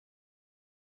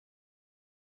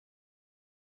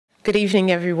Good evening,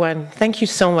 everyone. Thank you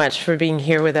so much for being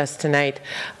here with us tonight.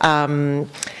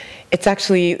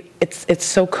 It's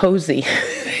so cozy.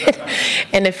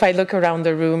 And if I look around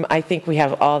the room, I think we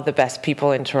have all the best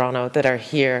people in Toronto that are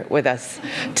here with us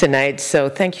tonight. So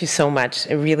thank you so much.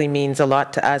 It really means a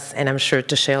lot to us, and I'm sure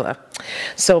to Shelagh.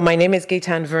 So my name is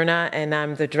Gaëtane Verna, and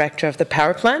I'm the director of the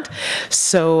Power Plant.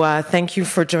 So thank you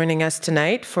for joining us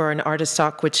tonight for an artist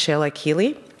talk with Shelagh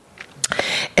Keeley.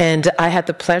 And I had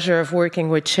the pleasure of working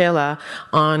with Shelagh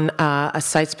on a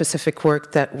site-specific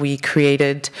work that we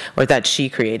created, or that she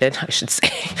created, I should say.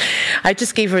 I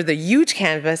just gave her the huge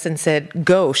canvas and said,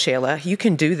 go, Shelagh, you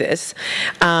can do this.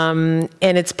 And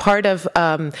it's part of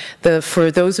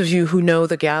for those of you who know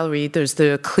the gallery, there's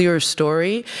the Clear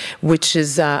Story, which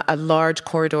is a large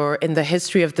corridor in the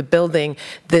history of the building.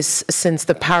 Since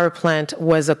the power plant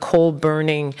was a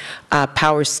coal-burning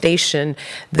power station,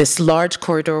 this large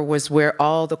corridor was where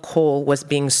all the coal was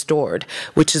being stored,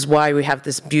 which is why we have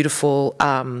this beautiful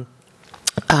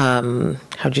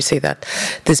how do you say that?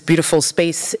 This beautiful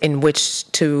space in which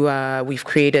we've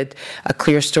created a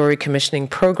Clear Story commissioning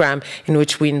program in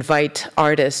which we invite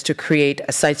artists to create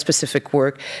a site-specific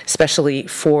work, especially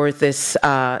for this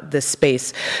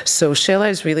space. So Shelagh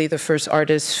is really the first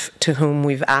artist to whom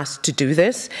we've asked to do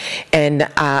this, and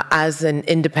as an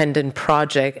independent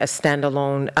project, a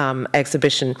standalone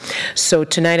exhibition. So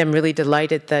tonight I'm really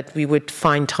delighted that we would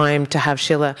find time to have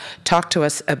Shelagh talk to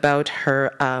us about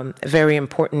her very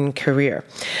important career.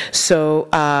 So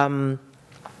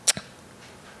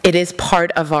it is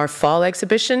part of our fall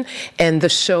exhibition, and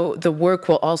the work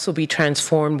will also be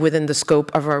transformed within the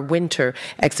scope of our winter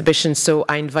exhibition. So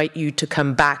I invite you to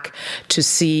come back to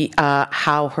see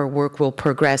how her work will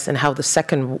progress and how the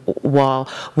second wall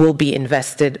will be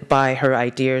invested by her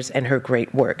ideas and her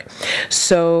great work.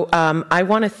 So I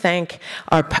want to thank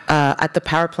at the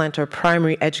Power Plant, our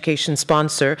primary education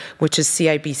sponsor, which is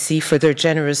CIBC, for their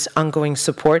generous ongoing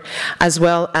support, as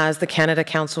well as the Canada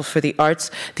Council for the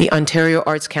Arts, the Ontario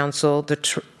Arts Council, the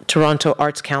Toronto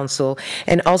Arts Council,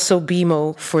 and also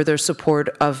BMO for their support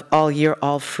of All Year,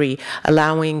 All Free,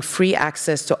 allowing free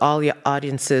access to all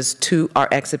audiences to our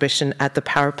exhibition at the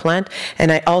Power Plant.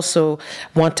 And I also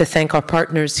want to thank our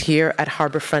partners here at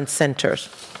Harbourfront Centres.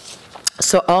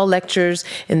 So all lectures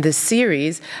in this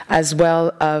series, as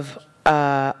well as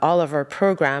all of our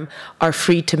program, are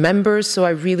free to members, so I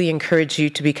really encourage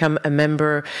you to become a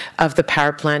member of the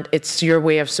Power Plant. It's your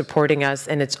way of supporting us,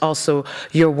 and it's also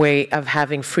your way of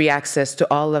having free access to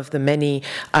all of the many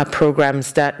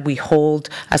programs that we hold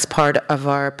as part of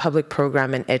our public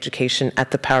program and education at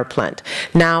the Power Plant.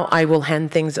 Now I will hand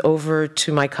things over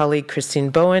to my colleague Christine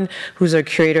Bowen, who's our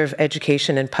Curator of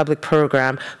Education and Public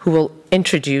Program, who will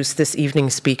introduce this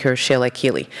evening's speaker, Shelagh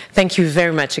Keeley. Thank you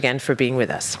very much again for being with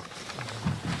us.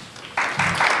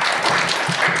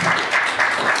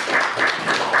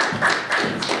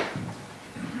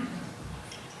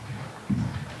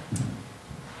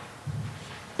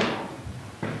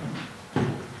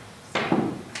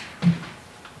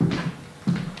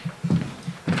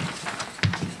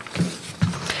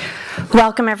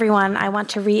 Welcome, everyone. I want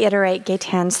to reiterate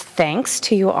Gaëtane's thanks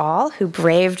to you all who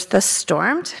braved the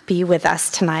storm to be with us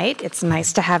tonight. It's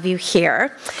nice to have you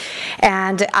here.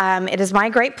 And it is my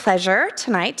great pleasure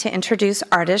tonight to introduce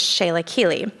artist Shelagh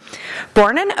Keeley.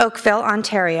 Born in Oakville,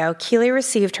 Ontario, Keeley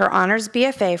received her honors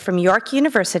BFA from York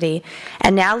University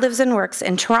and now lives and works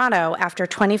in Toronto after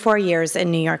 24 years in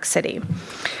New York City.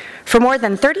 For more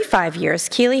than 35 years,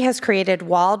 Keeley has created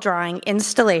wall drawing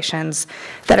installations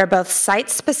that are both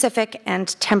site-specific and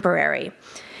temporary.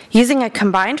 Using a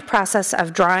combined process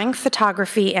of drawing,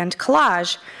 photography, and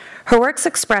collage, her works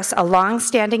express a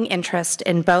long-standing interest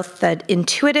in both the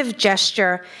intuitive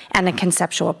gesture and a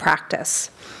conceptual practice.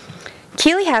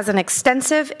 Keeley has an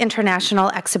extensive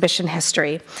international exhibition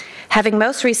history, having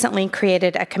most recently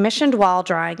created a commissioned wall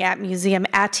drawing at Museum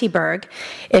Attiberg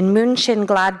in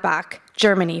Mönchengladbach,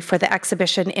 Germany, for the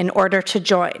exhibition In Order to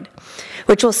Join,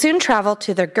 which will soon travel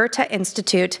to the Goethe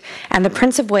Institute and the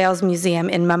Prince of Wales Museum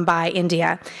in Mumbai,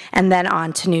 India, and then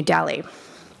on to New Delhi.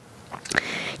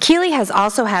 Keeley has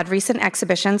also had recent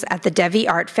exhibitions at the Devi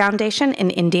Art Foundation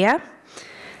in India,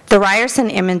 the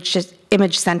Ryerson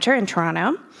Image Center in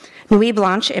Toronto, Nuit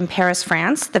Blanche in Paris,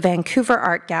 France, the Vancouver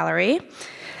Art Gallery,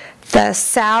 the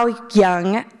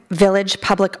Saoyang Village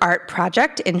Public Art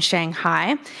Project in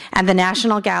Shanghai, and the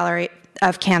National Gallery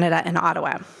of Canada in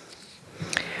Ottawa.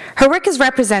 Her work is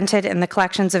represented in the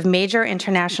collections of major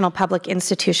international public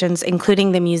institutions,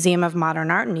 including the Museum of Modern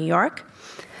Art in New York,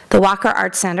 the Walker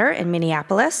Art Center in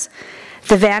Minneapolis,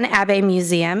 the Van Abbe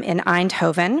Museum in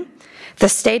Eindhoven, the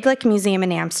Stedelijk Museum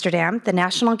in Amsterdam, the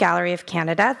National Gallery of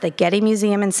Canada, the Getty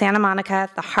Museum in Santa Monica,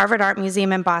 the Harvard Art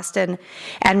Museum in Boston,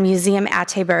 and Museum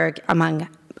Atterberg, among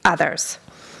others.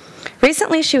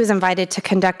 Recently, she was invited to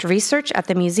conduct research at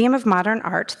the Museum of Modern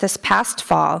Art this past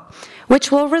fall,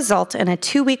 which will result in a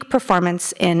 2-week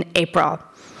performance in April.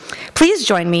 Please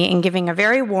join me in giving a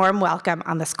very warm welcome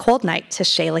on this cold night to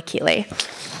Shelagh Keeley.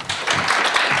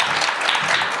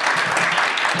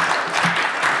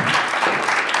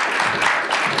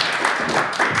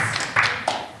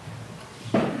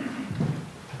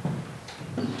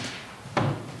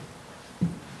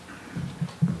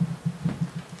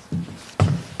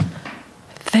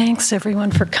 Thanks,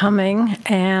 everyone, for coming,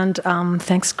 and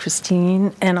thanks,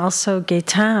 Christine, and also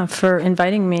Gaëtan for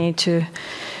inviting me to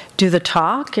do the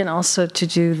talk and also to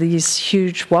do these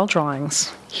huge wall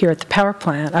drawings here at the power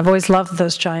plant. I've always loved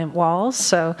those giant walls,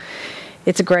 so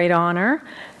it's a great honor.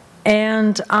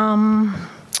 And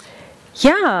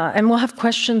yeah, and we'll have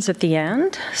questions at the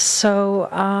end. So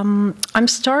I'm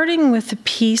starting with a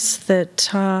piece that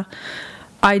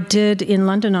I did in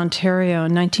London, Ontario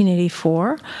in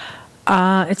 1984.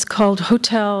 It's called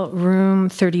Hotel Room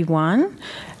 31,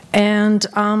 and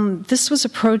this was a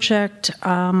project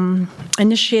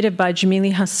initiated by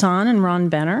Jamili Hassan and Ron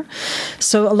Benner.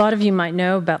 So a lot of you might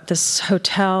know about this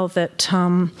hotel that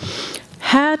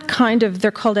had kind of,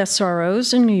 they're called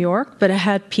SROs in New York, but it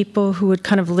had people who would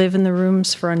kind of live in the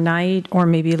rooms for a night or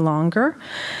maybe longer.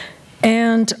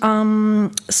 And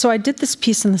so I did this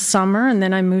piece in the summer, and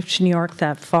then I moved to New York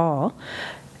that fall.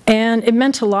 And it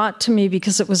meant a lot to me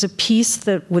because it was a piece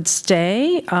that would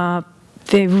stay.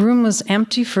 The room was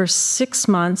empty for 6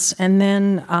 months, and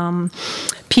then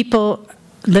people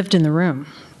lived in the room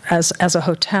as a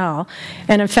hotel.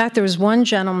 And in fact, there was one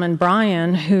gentleman,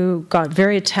 Brian, who got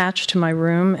very attached to my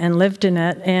room and lived in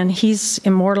it, and he's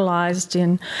immortalized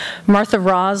in Martha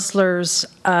Rosler's,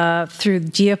 through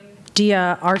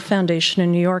Dia Art Foundation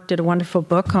in New York, did a wonderful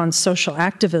book on social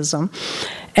activism.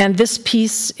 And this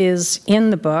piece is in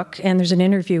the book, and there's an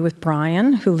interview with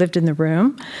Brian, who lived in the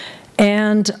room.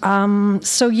 And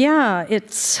so, yeah,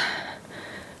 it's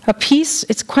a piece,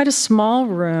 it's quite a small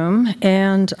room,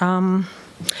 and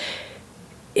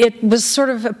it was sort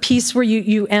of a piece where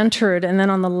you entered, and then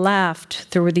on the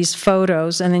left, there were these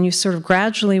photos, and then you sort of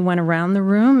gradually went around the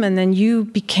room, and then you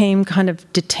became kind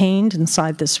of detained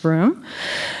inside this room.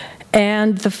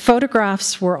 And the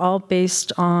photographs were all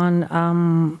based on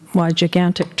a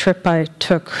gigantic trip I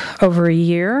took over a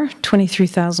year,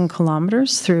 23,000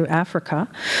 kilometers through Africa,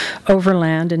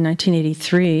 overland in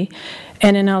 1983.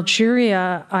 And in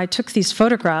Algeria, I took these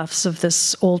photographs of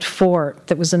this old fort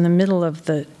that was in the middle of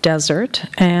the desert.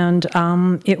 And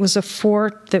it was a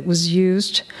fort that was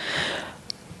used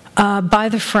by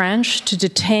the French to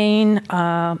detain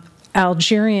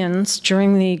Algerians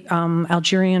during the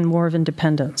Algerian War of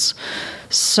Independence.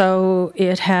 So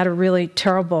it had a really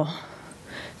terrible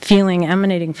feeling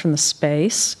emanating from the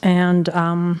space. And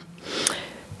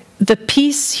the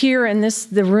piece here in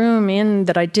the room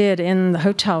that I did in the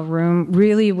hotel room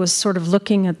really was sort of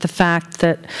looking at the fact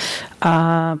that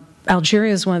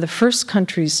Algeria is one of the first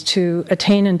countries to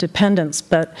attain independence,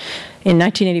 but in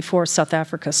 1984, South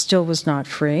Africa still was not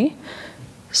free.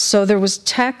 So there was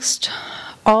text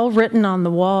all written on the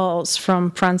walls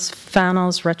from Frantz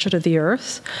Fanel's Wretched of the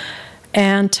Earth,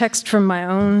 and text from my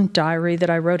own diary that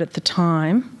I wrote at the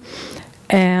time.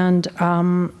 And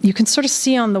you can sort of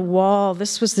see on the wall,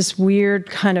 this was this weird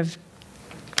kind of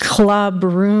club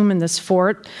room in this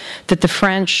fort that the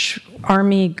French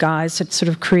army guys had sort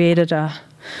of created a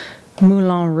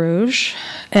Moulin Rouge.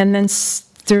 And then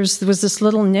there was this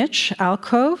little niche,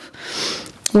 alcove,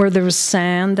 where there was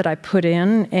sand that I put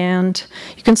in, and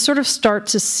you can sort of start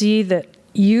to see that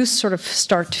you sort of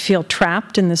start to feel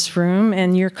trapped in this room,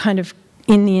 and you're kind of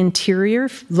in the interior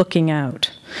looking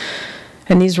out.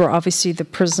 And these were obviously the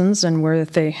prisons and where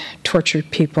they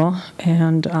tortured people.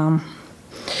 And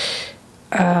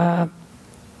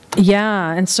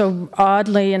yeah, and so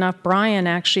oddly enough, Brian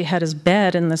actually had his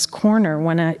bed in this corner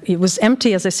when it was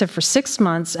empty, as I said, for 6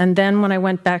 months. And then when I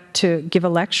went back to give a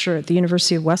lecture at the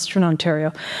University of Western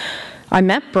Ontario, I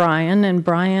met Brian, and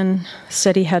Brian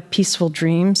said he had peaceful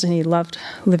dreams and he loved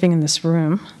living in this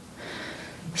room.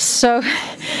 So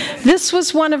this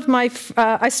was one of my,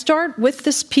 I start with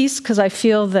this piece because I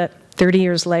feel that 30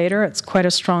 years later, it's quite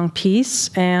a strong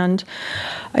piece, and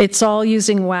it's all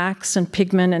using wax and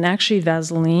pigment and actually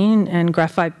Vaseline and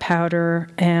graphite powder,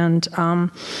 and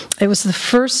it was the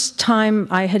first time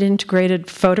I had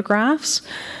integrated photographs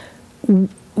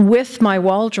with my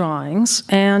wall drawings,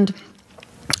 and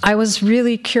I was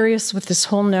really curious with this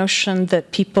whole notion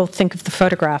that people think of the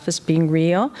photograph as being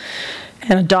real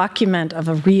and a document of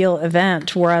a real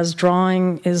event, whereas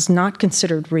drawing is not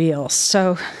considered real.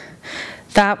 So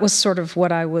that was sort of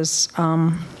what I was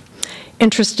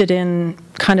interested in,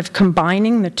 kind of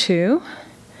combining the two.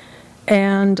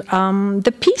 And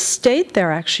the piece stayed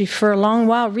there, actually, for a long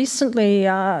while. Recently,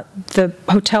 the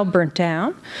hotel burnt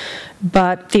down,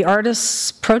 but the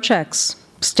artist's projects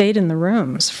stayed in the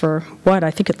rooms for, what,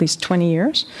 I think at least 20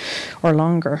 years or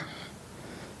longer.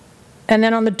 And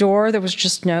then on the door, there was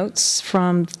just notes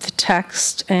from the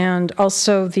text and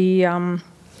also the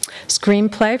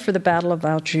screenplay for the Battle of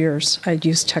Algiers. I'd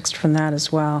used text from that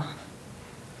as well.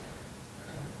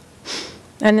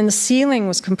 And then the ceiling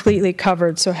was completely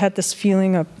covered, so it had this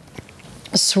feeling of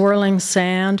swirling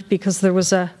sand because there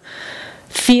was a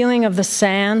feeling of the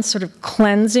sand sort of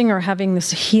cleansing or having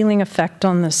this healing effect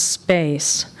on this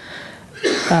space.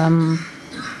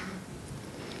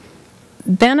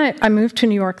 Then I moved to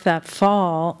New York that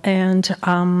fall, and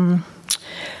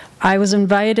I was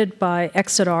invited by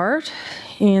Exit Art.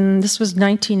 This was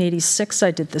 1986 I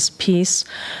did this piece.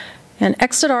 And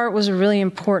Exit Art was a really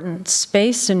important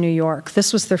space in New York.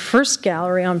 This was their first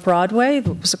gallery on Broadway.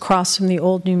 It was across from the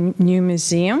old New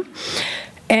Museum.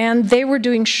 And they were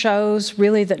doing shows,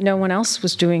 really, that no one else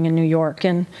was doing in New York,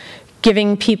 and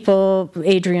giving people,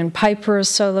 Adrian Piper, a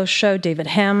solo show, David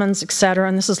Hammons, et cetera.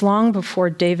 And this is long before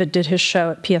David did his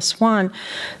show at PS1.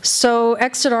 So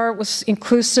Exit Art was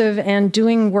inclusive and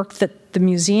doing work that the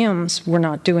museums were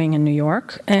not doing in New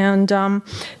York. And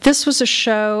this was a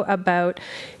show about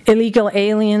illegal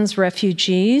aliens,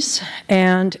 refugees,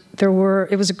 and it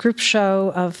was a group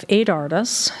show of 8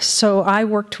 artists. So I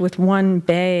worked with one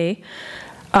bay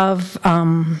of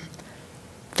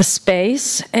the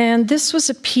space, and this was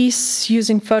a piece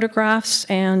using photographs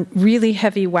and really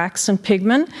heavy wax and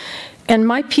pigment. And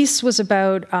my piece was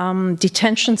about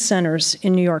detention centers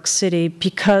in New York City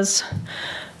because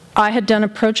I had done a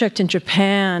project in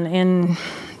Japan, and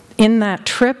in that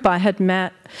trip I had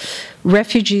met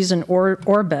refugees in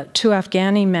orbit, 2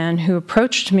 Afghani men who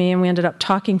approached me, and we ended up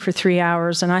talking for 3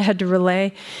 hours, and I had to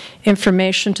relay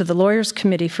information to the Lawyers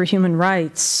Committee for Human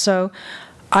Rights. So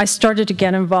I started to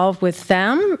get involved with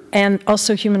them and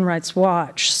also Human Rights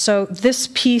Watch. So this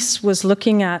piece was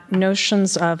looking at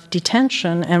notions of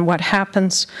detention and what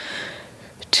happens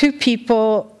to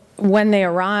people when they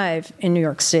arrive in New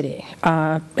York City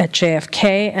at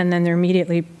JFK, and then they're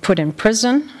immediately put in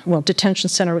prison, well, detention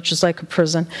center, which is like a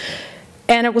prison.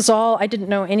 And it was all, I didn't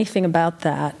know anything about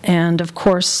that. And of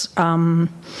course, in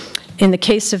the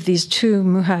case of these 2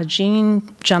 Mujahideen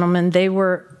gentlemen, they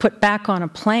were put back on a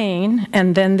plane,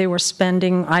 and then they were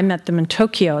I met them in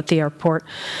Tokyo at the airport,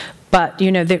 but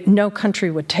no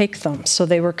country would take them. So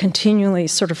they were continually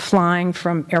sort of flying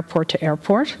from airport to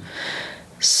airport.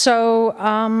 So,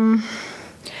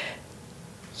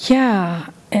 yeah,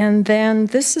 and then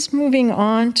this is moving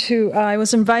on to, I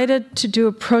was invited to do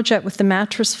a project with the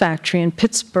Mattress Factory in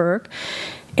Pittsburgh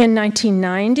in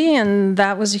 1990, and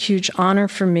that was a huge honor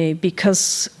for me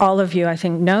because all of you, I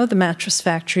think, know the Mattress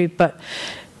Factory, but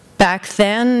back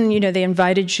then, they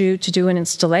invited you to do an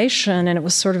installation, and it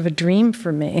was sort of a dream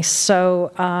for me.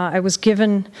 So I was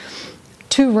given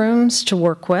 2 rooms to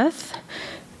work with,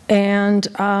 and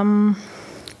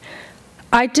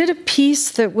I did a piece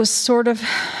that was sort of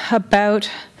about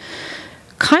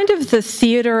kind of the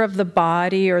theater of the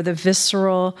body or the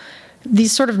visceral,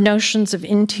 these sort of notions of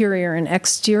interior and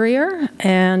exterior.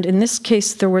 And in this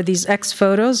case, there were these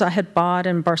photos I had bought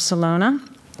in Barcelona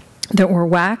that were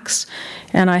wax,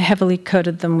 and I heavily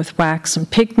coated them with wax and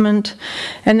pigment.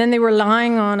 And then they were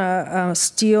lying on a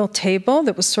steel table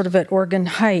that was sort of at organ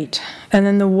height. And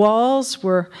then the walls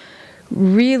were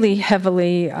really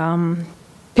heavily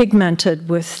pigmented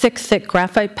with thick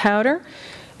graphite powder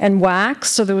and wax.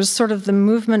 So there was sort of the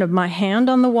movement of my hand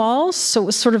on the walls. So it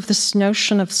was sort of this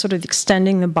notion of sort of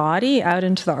extending the body out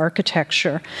into the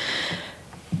architecture.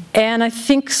 And I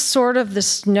think sort of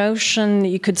this notion that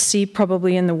you could see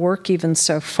probably in the work even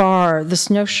so far, this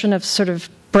notion of sort of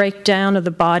breakdown of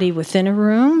the body within a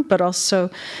room, but also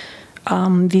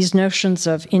these notions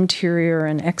of interior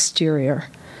and exterior.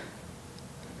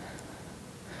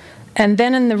 And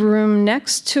then in the room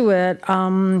next to it,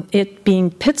 it being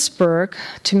Pittsburgh,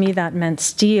 to me that meant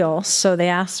steel. So they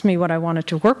asked me what I wanted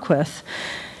to work with.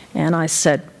 And I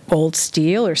said, old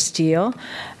steel or steel.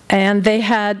 And they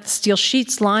had steel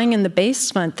sheets lying in the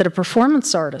basement that a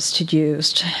performance artist had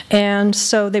used. And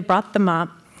so they brought them up,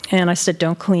 and I said,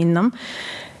 don't clean them.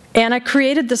 And I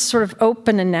created this sort of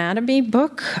open anatomy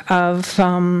book of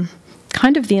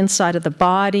kind of the inside of the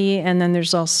body, and then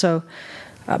there's also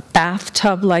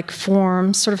bathtub-like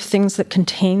form, sort of things that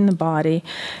contain the body.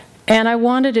 And I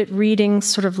wanted it reading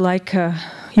sort of like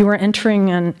you were entering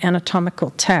an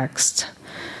anatomical text.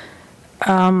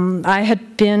 I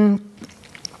had been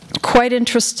quite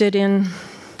interested in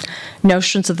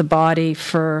notions of the body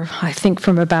for, I think,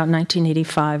 from about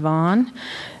 1985 on.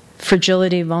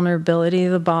 Fragility, vulnerability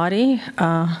of the body.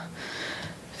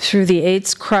 Through the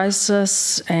AIDS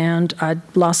crisis, and I'd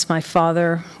lost my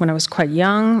father when I was quite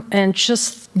young, and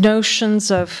just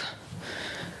notions of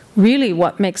really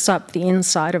what makes up the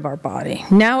inside of our body.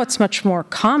 Now it's much more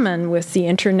common with the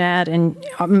internet, and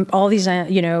all these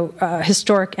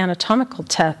historic anatomical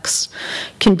texts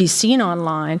can be seen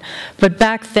online. But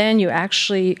back then,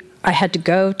 I had to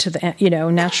go to the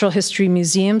natural history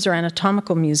museums or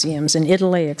anatomical museums in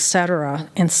Italy, etc.,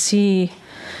 and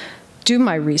do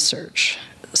my research.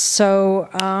 So,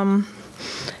 and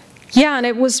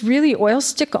it was really oil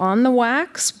stick on the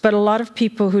wax, but a lot of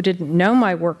people who didn't know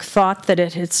my work thought that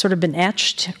it had sort of been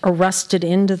etched or rusted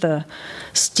into the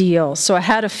steel. So I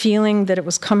had a feeling that it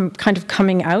was kind of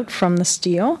coming out from the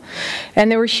steel. And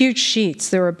there were huge sheets.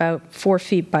 They were about 4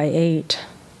 feet by 8.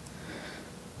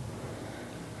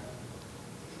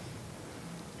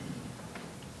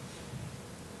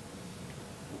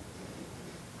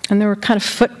 And there were kind of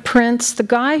footprints. The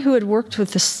guy who had worked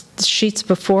with the sheets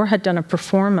before had done a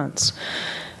performance.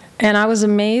 And I was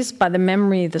amazed by the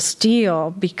memory of the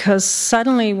steel, because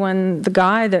suddenly when the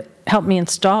guy that helped me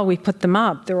install, we put them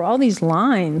up, there were all these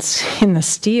lines in the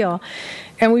steel.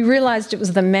 And we realized it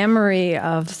was the memory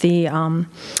of the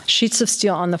sheets of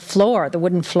steel on the floor, the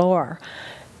wooden floor.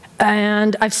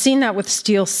 And I've seen that with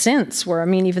steel since, where,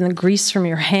 even the grease from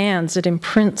your hands, it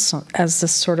imprints as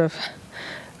this sort of...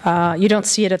 you don't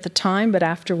see it at the time, but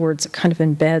afterwards it kind of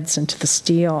embeds into the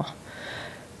steel.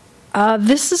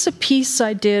 This is a piece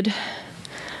I did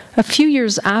a few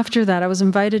years after that. I was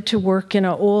invited to work in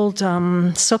an old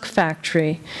silk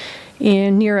factory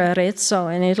near Arezzo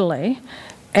in Italy.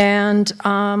 And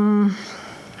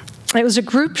it was a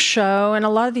group show, and a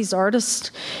lot of these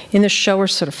artists in the show were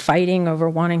sort of fighting over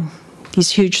wanting these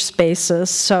huge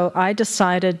spaces. So I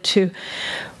decided to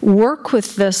work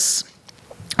with this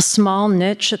small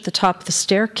niche at the top of the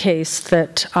staircase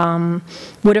that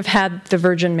would have had the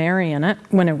Virgin Mary in it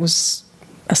when it was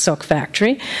a silk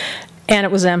factory, and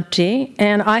it was empty.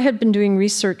 And I had been doing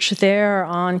research there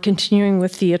on continuing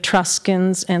with the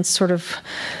Etruscans and sort of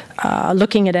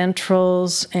looking at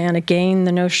entrails and, again,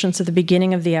 the notions at the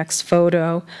beginning of the ex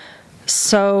voto.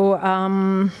 So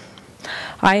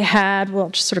I had,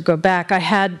 just sort of go back, I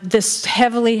had this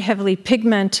heavily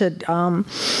pigmented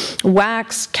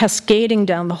wax cascading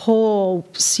down the whole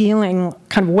ceiling,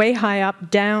 kind of way high up,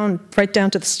 right down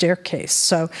to the staircase.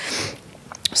 So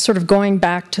sort of going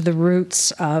back to the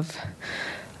roots of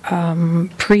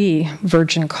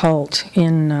pre-Virgin cult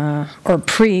or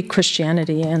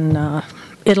pre-Christianity in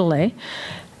Italy.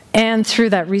 And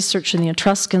through that research in the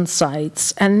Etruscan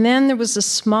sites. And then there was a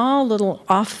small little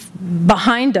off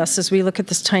behind us as we look at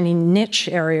this tiny niche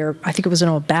area. I think it was an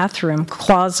old bathroom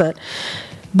closet.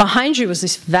 Behind you was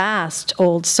this vast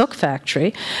old silk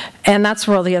factory. And that's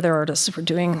where all the other artists were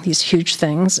doing these huge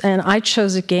things. And I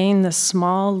chose, again, this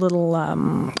small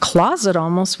little closet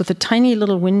almost with a tiny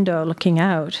little window looking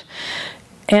out.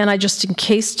 And I just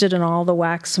encased it in all the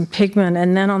wax and pigment.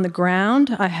 And then on the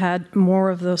ground, I had more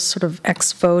of those sort of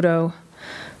ex voto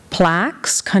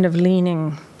plaques kind of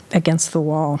leaning against the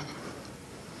wall.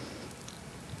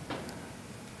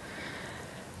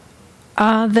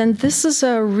 Then this is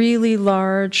a really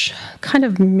large, kind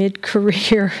of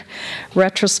mid-career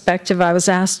retrospective I was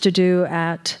asked to do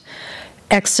at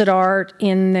Exit Art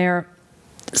in their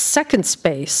second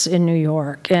space in New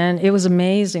York, and it was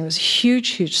amazing. It was a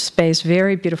huge space,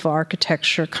 very beautiful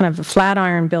architecture, kind of a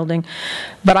Flatiron building,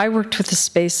 but I worked with the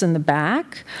space in the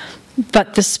back,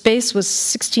 but the space was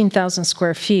 16,000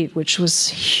 square feet, which was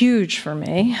huge for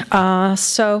me.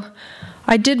 So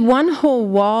I did one whole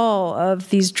wall of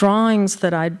these drawings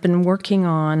that I'd been working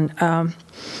on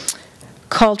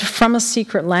called From a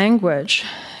Secret Language,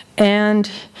 and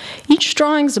each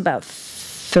drawing's about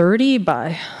 30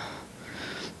 by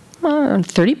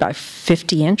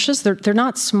 50 inches. They're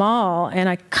not small, and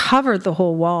I covered the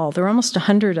whole wall. There were almost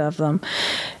 100 of them.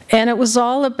 And it was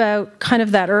all about kind of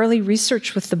that early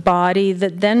research with the body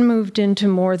that then moved into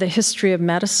more the history of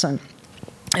medicine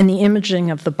and the imaging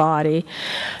of the body.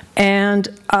 And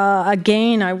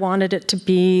again, I wanted it to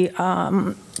be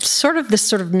sort of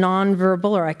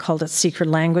nonverbal, or I called it secret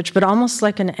language, but almost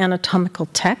like an anatomical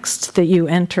text that you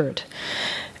entered.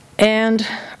 And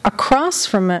across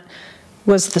from it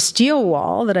was the steel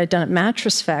wall that I'd done at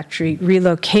Mattress Factory,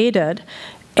 relocated,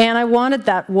 And I wanted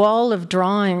that wall of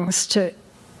drawings to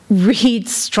read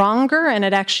stronger, and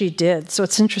it actually did. So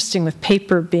it's interesting with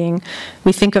paper being,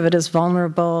 we think of it as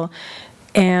vulnerable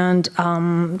and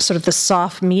sort of the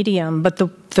soft medium, but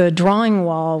the drawing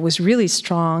wall was really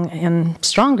strong and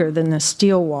stronger than the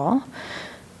steel wall.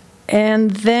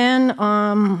 And then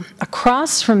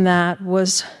across from that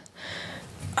was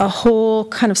a whole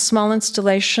kind of small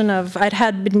installation of,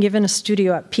 I'd been given a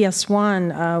studio at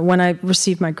PS1 when I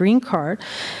received my green card.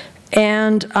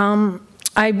 And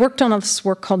I worked on this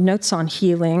work called Notes on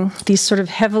Healing, these sort of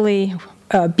heavily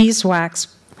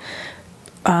beeswax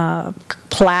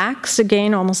plaques,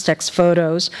 again, almost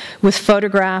ex-photos, with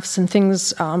photographs and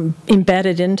things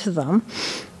embedded into them.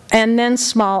 And then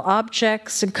small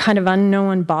objects and kind of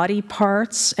unknown body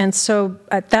parts. And so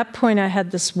at that point, I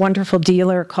had this wonderful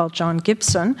dealer called John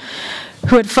Gibson,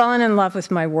 who had fallen in love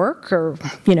with my work, or,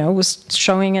 you know, was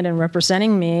showing it and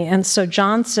representing me. And so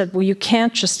John said, well, you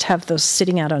can't just have those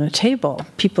sitting out on a table.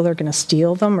 People are going to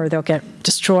steal them or they'll get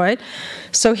destroyed.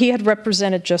 So he had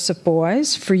represented Joseph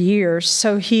Beuys for years.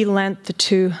 So he lent the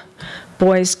two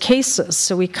Beuys cases.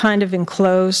 So we kind of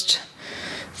enclosed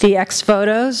the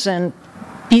ex-photos and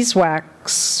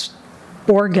beeswax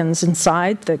organs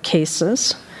inside the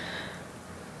cases.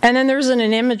 And then there isn't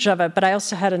an image of it, but I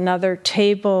also had another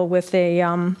table with a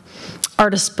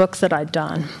artist book that I'd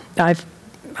done.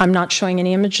 I'm not showing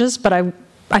any images, but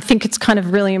I think it's kind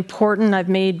of really important. I've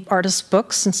made artist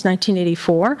books since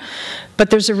 1984, but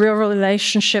there's a real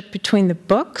relationship between the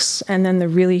books and then the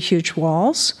really huge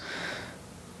walls.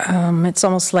 It's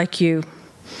almost like you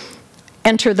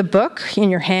enter the book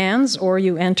in your hands or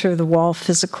you enter the wall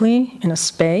physically in a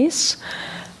space.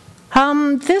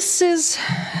 This is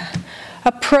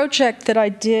a project that I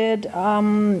did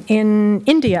in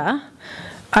India.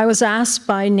 I was asked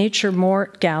by Nature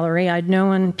Mort Gallery. I'd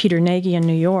known Peter Nagy in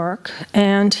New York,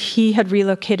 and he had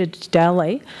relocated to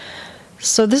Delhi.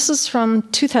 So this is from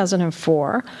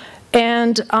 2004.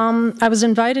 And I was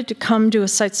invited to come do a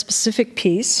site-specific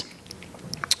piece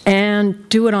and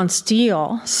do it on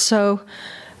steel. So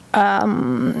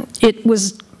it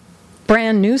was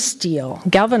brand new steel,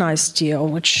 galvanized steel,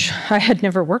 which I had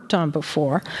never worked on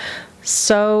before.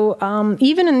 So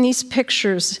even in these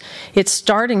pictures, it's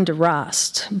starting to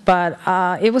rust, but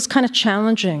it was kind of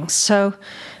challenging. So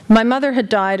my mother had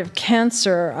died of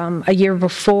cancer a year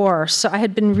before, so I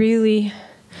had been really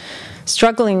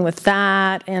struggling with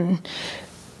that. And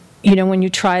you know, when you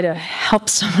try to help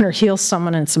someone or heal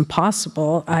someone and it's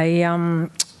impossible, I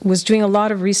was doing a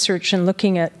lot of research and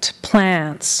looking at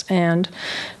plants and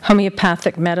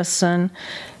homeopathic medicine.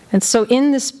 And so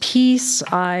in this piece,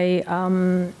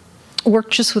 I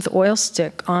worked just with oil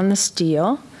stick on the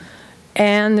steel.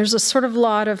 And there's a sort of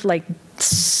lot of like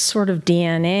sort of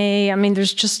DNA. I mean,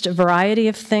 there's just a variety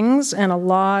of things and a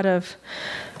lot of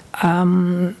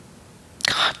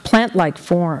plant-like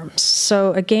forms.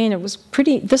 So again, it was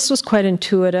this was quite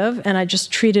intuitive, and I just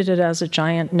treated it as a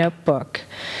giant notebook.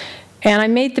 And I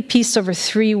made the piece over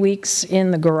 3 weeks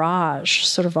in the garage,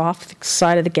 sort of off the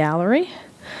side of the gallery.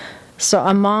 So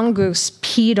a mongoose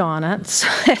peed on it, so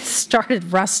it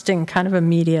started rusting kind of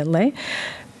immediately.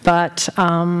 But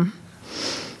then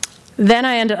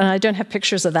and I don't have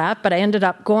pictures of that, but I ended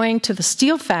up going to the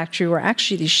steel factory where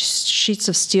actually these sheets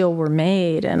of steel were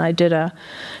made, and I did a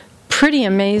pretty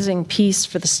amazing piece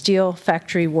for the steel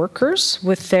factory workers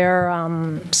with their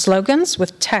slogans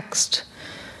with text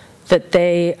that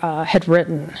they had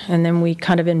written, and then we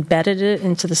kind of embedded it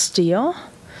into the steel.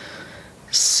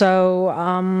 So,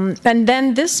 and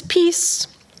then this piece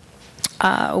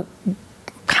kind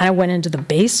of went into the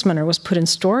basement or was put in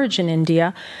storage in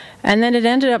India, and then it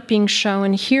ended up being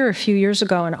shown here a few years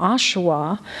ago in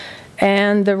Oshawa,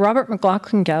 and the Robert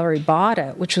McLaughlin Gallery bought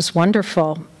it, which was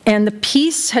wonderful. And the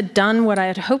piece had done what I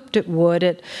had hoped it would.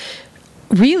 It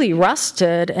really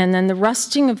rusted, and then the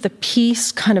rusting of the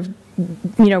piece kind of,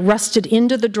 you know, rusted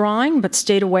into the drawing but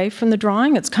stayed away from the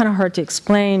drawing. It's kind of hard to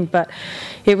explain, but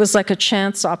it was like a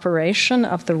chance operation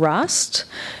of the rust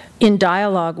in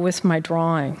dialogue with my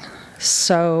drawing.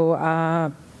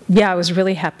 So, yeah, I was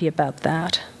really happy about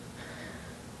that.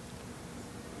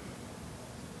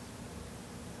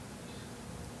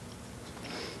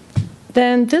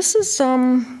 Then this is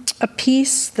a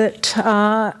piece that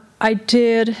I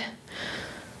did a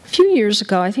few years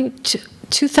ago, I think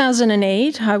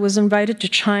 2008. I was invited to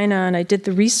China and I did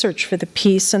the research for the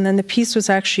piece, and then the piece was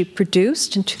actually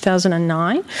produced in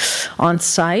 2009 on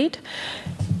site.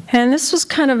 And this was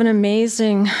kind of an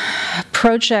amazing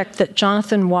project that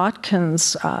Jonathan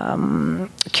Watkins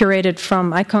curated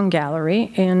from Icon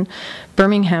Gallery in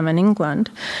Birmingham in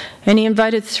England. And he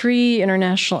invited 3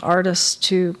 international artists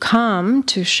to come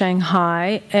to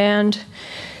Shanghai, and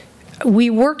we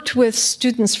worked with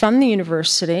students from the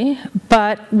university,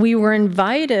 but we were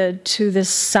invited to this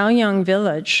Saoyang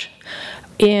village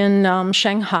in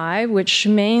Shanghai, which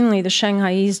mainly the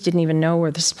Shanghaiese didn't even know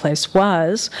where this place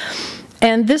was.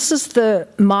 And this is the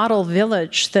model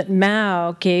village that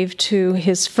Mao gave to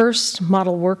his first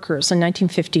model workers in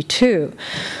 1952.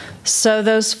 So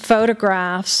those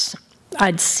photographs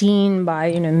I'd seen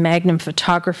by Magnum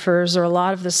photographers, or a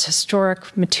lot of this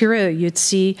historic material you'd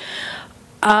see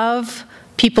of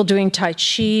people doing Tai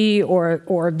Chi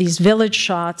or these village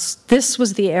shots. This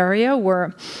was the area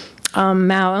where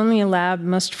Mao only allowed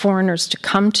most foreigners to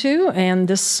come to, and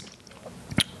this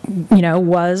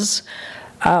was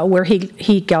where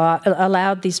he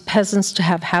allowed these peasants to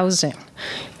have housing.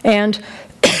 And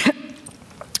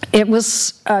it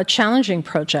was a challenging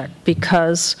project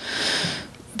because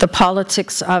the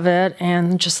politics of it,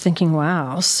 and just thinking,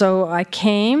 wow. So I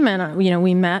came, and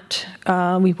we met,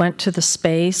 we went to the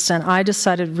space, and I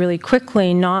decided really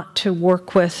quickly not to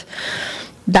work with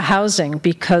the housing,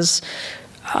 because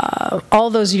all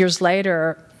those years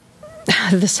later,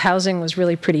 this housing was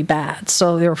really pretty bad.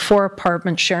 So there were 4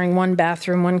 apartments sharing 1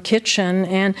 bathroom, 1 kitchen,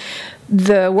 and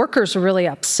the workers were really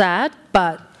upset,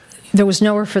 but there was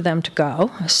nowhere for them to go,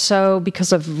 so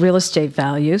because of real estate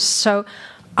values. So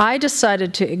I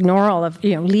decided to ignore all of,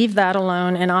 leave that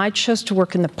alone, and I chose to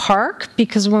work in the park,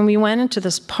 because when we went into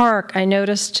this park, I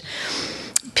noticed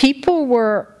people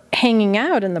were hanging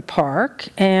out in the park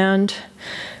and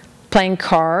playing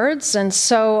cards, and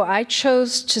so I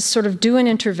chose to sort of do an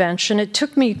intervention. It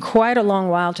took me quite a long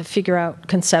while to figure out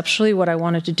conceptually what I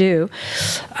wanted to do,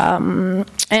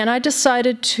 and I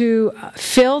decided to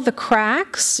fill the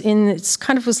cracks in, it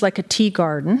kind of was like a tea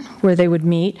garden where they would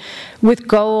meet, with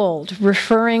gold,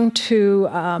 referring to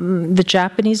the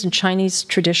Japanese and Chinese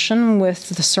tradition with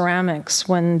the ceramics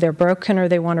when they're broken or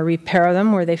they want to repair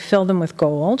them, where they fill them with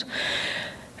gold,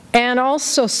 and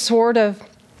also sort of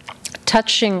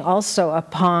touching also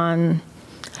upon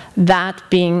that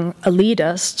being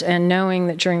elitist, and knowing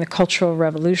that during the Cultural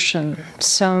Revolution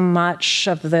so much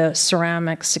of the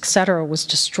ceramics, etc., was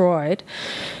destroyed.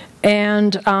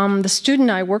 And the student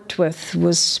I worked with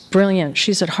was brilliant.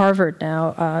 She's at Harvard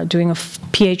now doing a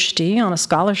PhD on a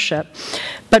scholarship.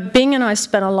 But Bing and I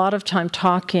spent a lot of time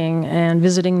talking and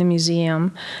visiting the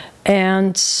museum,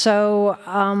 and so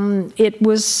it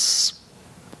was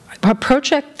a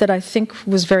project that I think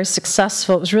was very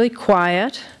successful. It was really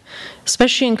quiet,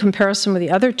 especially in comparison with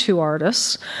the other 2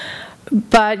 artists.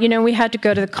 But, we had to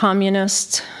go to the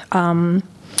communist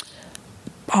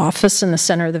office in the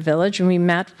center of the village, and we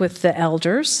met with the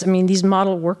elders. I mean, these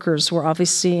model workers were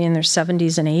obviously in their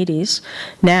 70s and 80s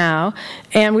now,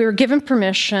 and we were given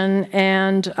permission,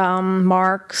 and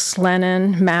Marx,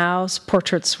 Lenin, Mao's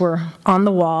portraits were on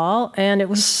the wall, and it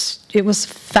was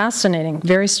fascinating,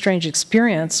 very strange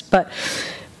experience. But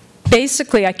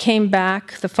basically, I came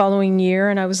back the following year,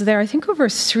 and I was there, I think, over a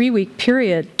 3-week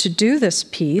period to do this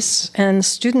piece, and the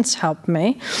students helped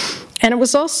me. And it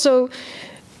was also,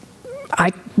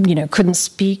 I couldn't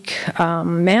speak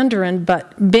Mandarin,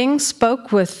 but Bing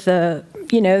spoke with the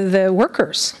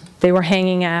workers. They were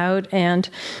hanging out, and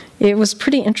it was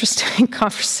pretty interesting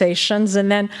conversations.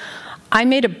 And then I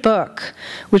made a book,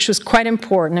 which was quite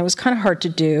important. It was kind of hard to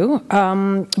do,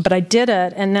 but I did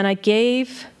it. And then I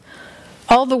gave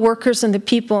all the workers and the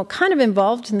people kind of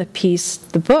involved in the piece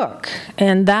the book.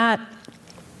 And that,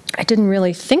 I didn't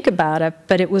really think about it,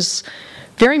 but it was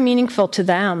very meaningful to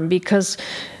them, because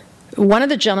one of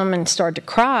the gentlemen started to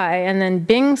cry, and then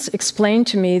Bing explained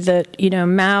to me that,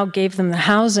 Mao gave them the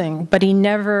housing, but he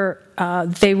never,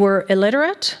 they were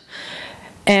illiterate,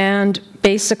 and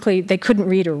basically they couldn't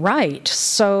read or write.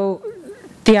 So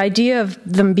the idea of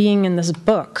them being in this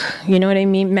book, you know what I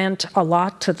mean, meant a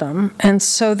lot to them. And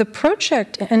so the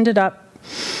project ended up,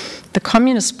 the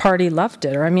Communist Party loved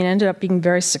it, or ended up being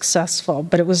very successful,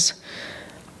 but it was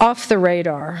off the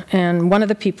radar, and one of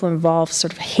the people involved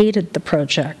sort of hated the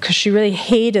project because she really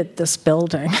hated this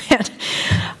building. And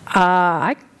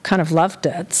I kind of loved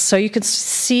it. So you could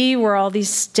see where all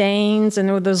these stains, and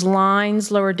there were those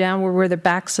lines lower down where the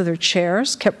backs of their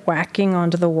chairs kept whacking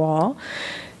onto the wall.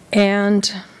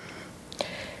 And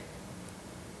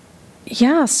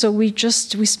yeah, so we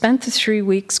spent the 3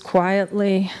 weeks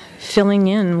quietly filling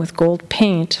in with gold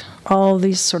paint all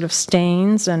these sort of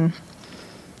stains and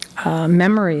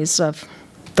memories of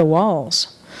the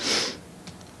walls.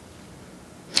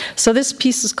 So this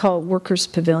piece is called Workers'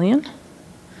 Pavilion.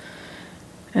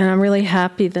 And I'm really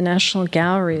happy the National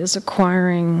Gallery is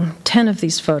acquiring 10 of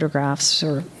these photographs.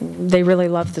 Or they really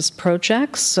love this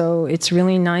project, so it's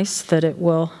really nice that it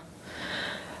will,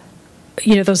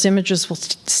 those images will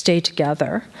stay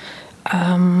together.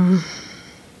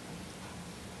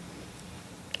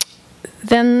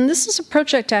 Then this is a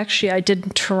project actually I did in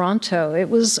Toronto. It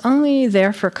was only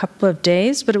there for a couple of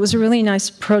days, but it was a really nice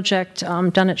project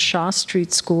done at Shaw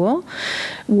Street School,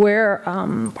 where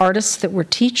artists that were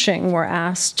teaching were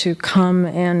asked to come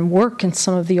and work in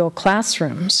some of the old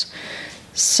classrooms.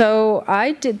 So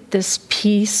I did this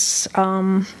piece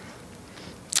kind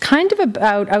of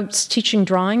about, I was teaching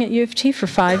drawing at U of T for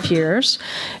 5 years,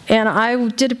 and I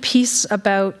did a piece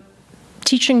about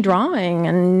teaching drawing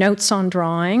and notes on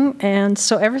drawing, and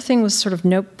so everything was sort of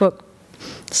notebook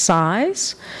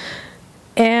size.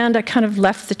 And I kind of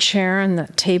left the chair and the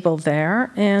table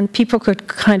there, and people could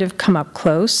kind of come up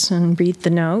close and read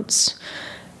the notes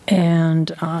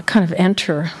and kind of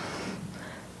enter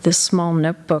this small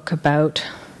notebook about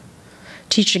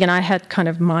teaching. And I had kind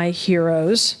of my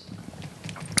heroes,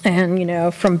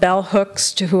 and from bell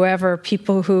hooks to whoever,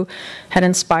 people who had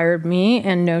inspired me,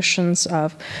 and notions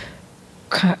of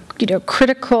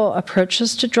critical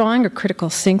approaches to drawing or critical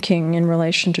thinking in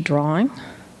relation to drawing.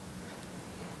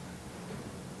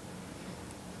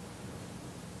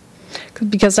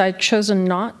 Because I'd chosen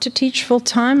not to teach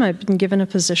full-time. I'd been given a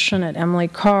position at Emily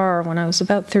Carr when I was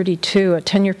about 32, a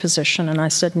tenure position, and I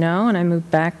said no, and I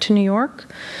moved back to New York.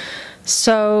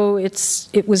 So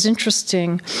it was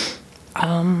interesting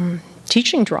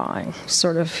teaching drawing,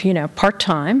 sort of,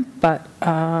 part-time, but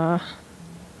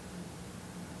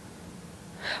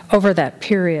over that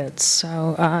period.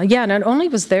 So, and it only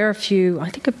was there I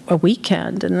think a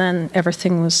weekend, and then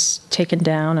everything was taken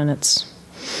down, and it's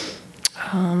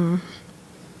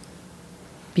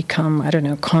become,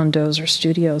 condos or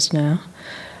studios now.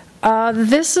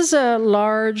 This is a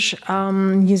large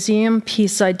museum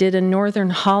piece I did in northern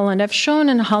Holland. I've shown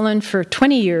in Holland for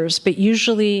 20 years, but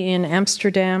usually in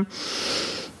Amsterdam,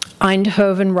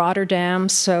 Eindhoven, Rotterdam,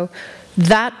 so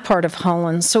that part of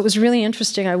Holland. So it was really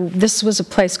interesting. This was a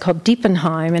place called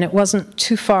Diepenheim, and it wasn't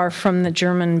too far from the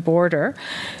German border.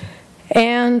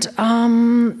 And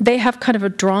they have kind of a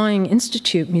drawing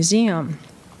institute museum.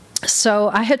 So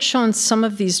I had shown some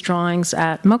of these drawings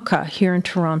at MoCA here in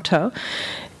Toronto.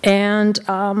 And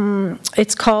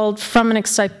it's called From an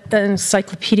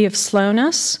Encyclopedia of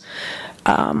Slowness.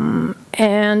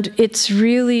 And it's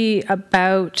really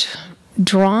about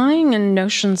drawing and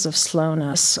notions of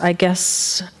slowness. I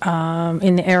guess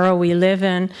in the era we live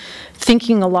in,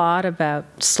 thinking a lot about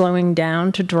slowing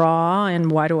down to draw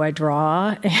and why do I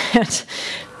draw, and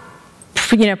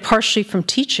partially from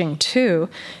teaching too,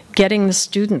 getting the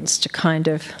students to kind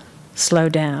of slow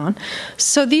down.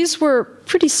 So these were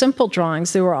pretty simple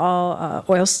drawings. They were all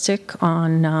oil stick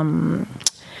on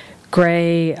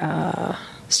gray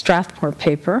Strathmore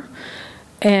paper.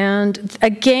 And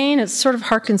again, it sort of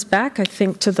harkens back, I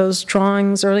think, to those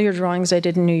drawings, earlier drawings I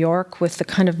did in New York with the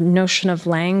kind of notion of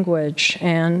language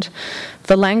and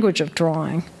the language of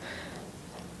drawing.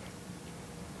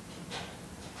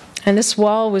 And this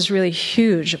wall was really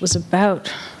huge. It was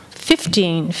about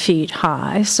 15 feet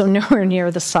high, so nowhere near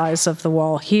the size of the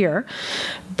wall here.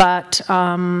 But,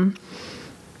 and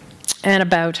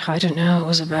about, it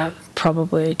was about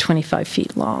probably 25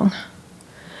 feet long.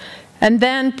 And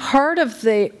then part of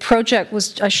the project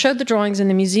was, I showed the drawings in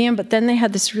the museum, but then they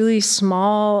had this really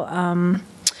small,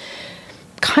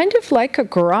 kind of like a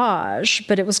garage,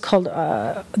 but it was called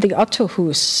the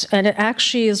Autohus. And it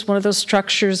actually is one of those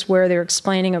structures where they're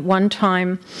explaining at one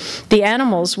time the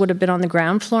animals would have been on the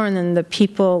ground floor and then the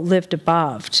people lived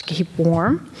above to keep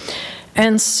warm.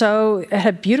 And so it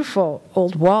had beautiful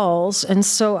old walls. And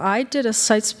so I did a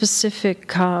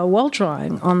site-specific wall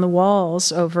drawing on the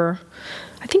walls over,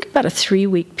 I think, about a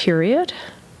 3-week period.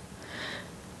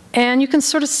 And you can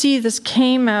sort of see this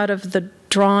came out of the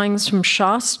drawings from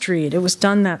Shaw Street. It was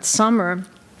done that summer.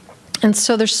 And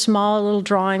so there's small little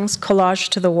drawings collaged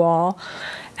to the wall.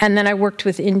 And then I worked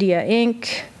with India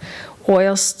ink,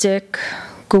 oil stick,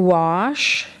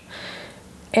 gouache.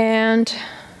 And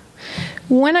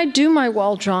when I do my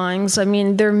wall drawings,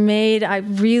 they're made, I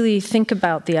really think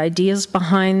about the ideas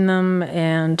behind them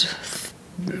and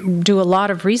do a lot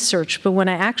of research, but when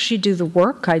I actually do the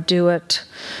work, I do it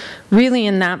really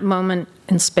in that moment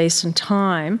in space and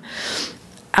time.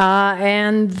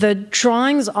 And the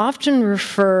drawings often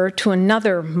refer to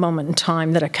another moment in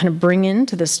time that I kind of bring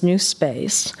into this new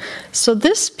space. So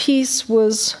this piece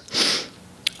was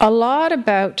a lot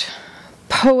about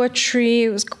poetry. It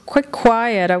was quite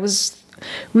quiet. I was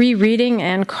rereading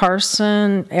Anne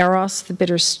Carson, Eros, the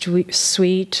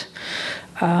Bittersweet,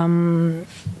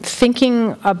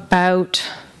 thinking about,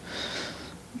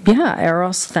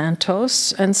 Eros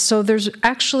Thanatos. And so there's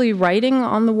actually writing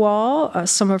on the wall,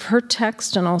 some of her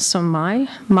text and also my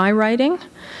writing,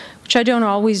 which I don't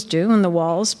always do on the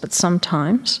walls, but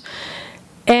sometimes.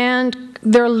 And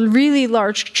there are really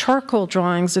large charcoal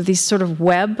drawings of these sort of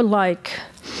web-like,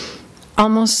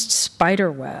 almost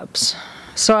spider webs.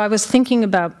 So I was thinking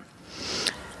about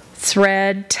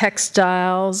thread,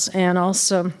 textiles, and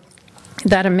also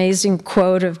that amazing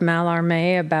quote of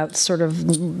Mallarmé about sort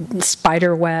of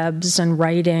spider webs and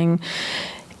writing.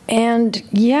 And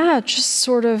just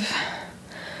sort of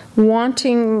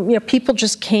wanting, people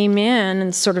just came in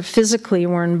and sort of physically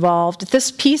were involved. This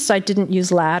piece, I didn't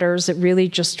use ladders. It really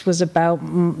just was about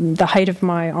the height of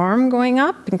my arm going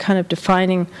up and kind of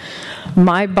defining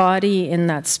my body in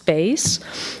that space.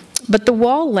 But the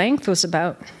wall length was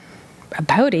about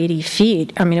 80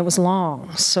 feet. I mean, it was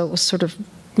long, so it was sort of,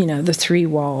 the 3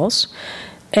 walls.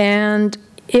 And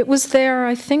it was there,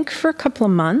 I think, for a couple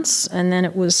of months, and then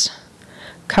it was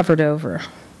covered over,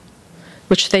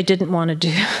 which they didn't want to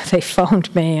do. They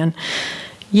phoned me, and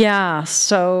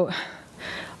so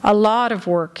a lot of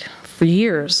work for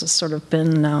years has sort of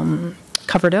been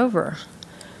covered over.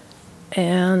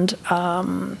 And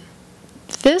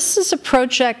this is a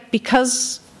project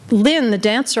because Lynn, the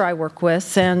dancer I work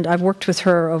with, and I've worked with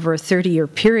her over a 30-year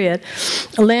period,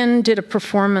 Lynn did a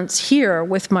performance here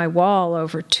with my wall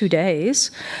over 2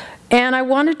 days. And I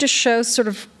wanted to show sort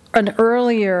of an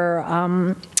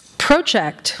earlier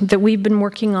project that we've been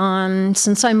working on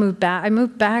since I moved back. I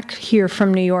moved back here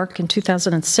from New York in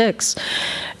 2006.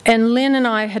 And Lynn and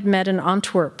I had met in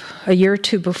Antwerp a year or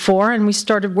 2 before, and we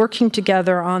started working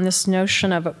together on this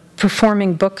notion of a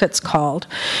performing book, it's called.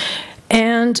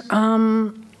 And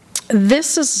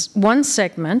this is one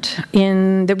segment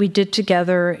that we did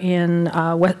together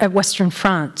at Western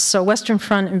Front. So Western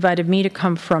Front invited me to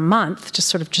come for a month to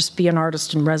sort of just be an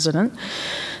artist in residence.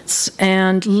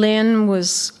 And Lynn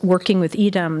was working with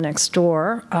Edam next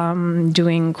door,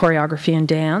 doing choreography and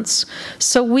dance.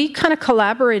 So we kind of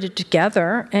collaborated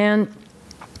together. And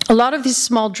a lot of these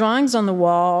small drawings on the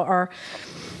wall are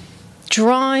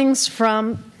drawings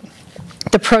from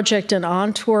the project in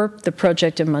Antwerp, the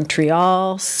project in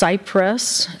Montreal,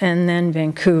 Cyprus, and then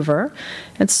Vancouver.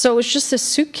 And so it's just this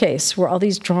suitcase where all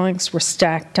these drawings were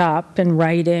stacked up and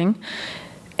writing.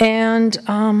 And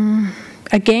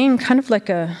again, kind of like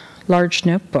a large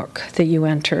notebook that you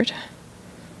entered.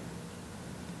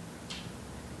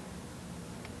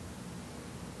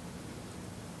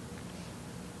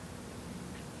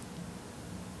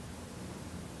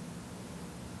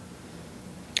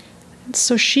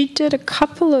 So she did a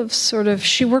couple of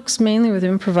she works mainly with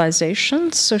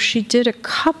improvisation, so she did a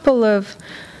couple of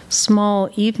small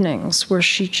evenings where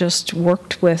she just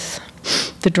worked with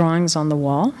the drawings on the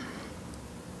wall.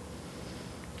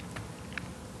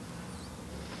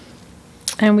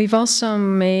 And we've also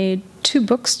made 2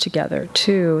 books together,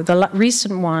 too. The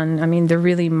recent one, I mean, they're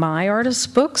really my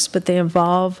artist books, but they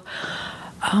involve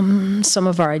some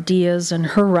of our ideas and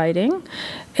her writing.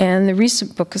 And the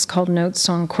recent book is called Notes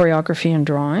on Choreography and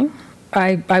Drawing.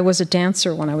 I was a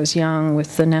dancer when I was young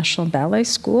with the National Ballet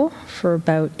School for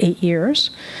about 8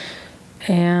 years.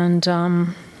 And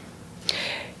I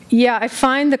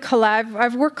find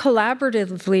I've worked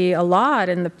collaboratively a lot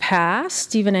in the past.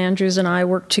 Stephen Andrews and I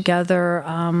worked together,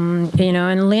 and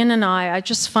Lynn and I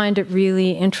just find it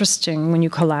really interesting when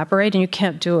you collaborate, and you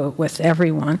can't do it with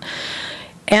everyone.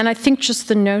 And I think just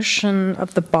the notion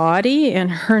of the body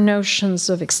and her notions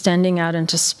of extending out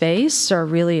into space are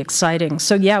really exciting.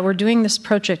 So we're doing this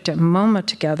project at MoMA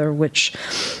together, which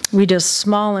we did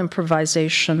small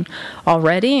improvisation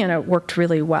already, and it worked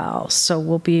really well. So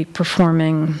we'll be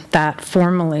performing that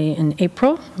formally in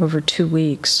April over 2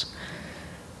 weeks.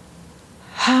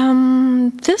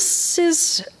 This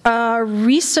is a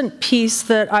recent piece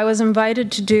that I was invited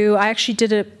to do. I actually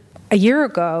did it a year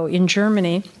ago in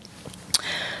Germany.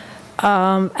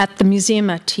 At the museum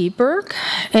at Tilburg,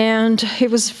 and it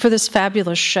was for this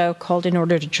fabulous show called In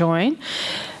Order to Join.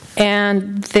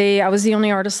 And I was the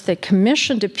only artist they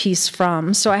commissioned a piece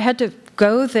from, so I had to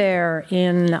go there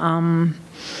in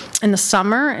the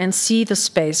summer and see the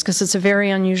space, because it's a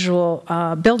very unusual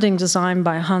building designed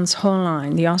by Hans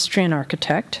Hollein, the Austrian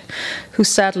architect, who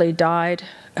sadly died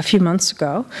a few months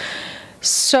ago.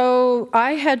 So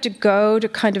I had to go to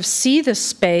kind of see this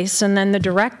space, and then the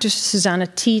director, Susanna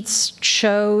Tietz,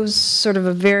 chose sort of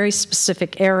a very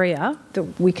specific area that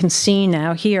we can see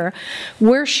now here,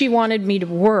 where she wanted me to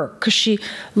work, because she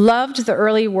loved the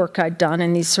early work I'd done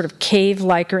in these sort of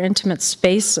cave-like or intimate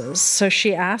spaces. So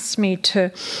she asked me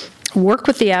to work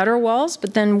with the outer walls,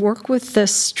 but then work with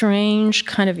this strange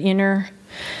kind of inner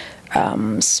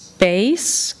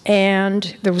space,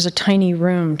 and there was a tiny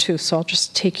room too, so I'll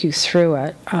just take you through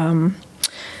it.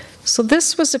 So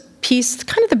this was a piece,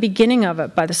 kind of the beginning of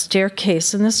it, by the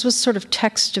staircase, and this was sort of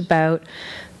text about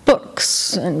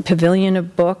books and pavilion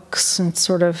of books and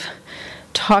sort of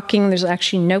talking. There's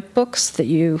actually notebooks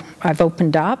that I've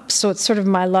opened up, so it's sort of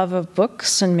my love of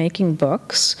books and making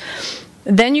books.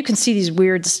 Then you can see these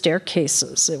weird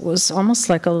staircases. It was almost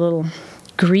like a little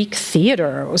Greek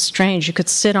theater. It was strange. You could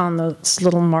sit on those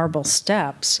little marble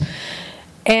steps.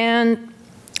 And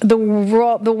the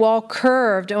wall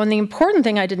curved. Oh, and the important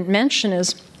thing I didn't mention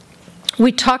is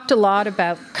we talked a lot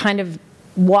about kind of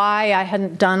why I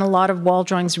hadn't done a lot of wall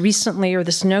drawings recently, or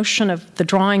this notion of the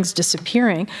drawings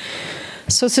disappearing.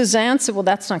 So Suzanne said, well,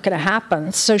 that's not going to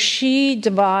happen. So she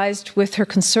devised with her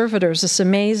conservators this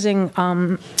amazing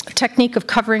technique of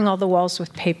covering all the walls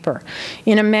with paper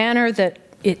in a manner that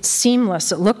it's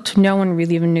seamless. It looked, no one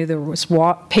really even knew there was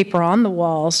paper on the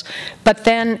walls. But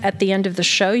then at the end of the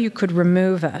show, you could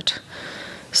remove it.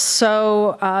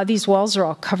 So these walls are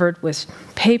all covered with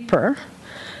paper.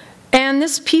 And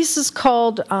this piece is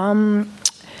called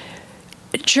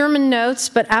German Notes,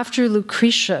 but after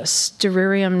Lucretius,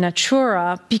 Delirium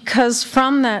Natura, because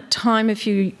from that time a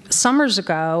few summers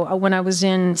ago, when I was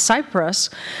in Cyprus,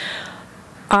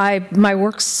 my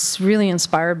work's really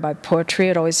inspired by poetry.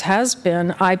 It always has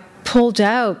been. I pulled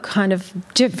out kind of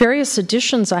various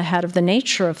editions I had of The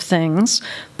Nature of Things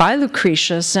by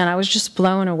Lucretius, and I was just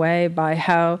blown away by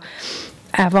how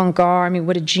avant-garde, I mean,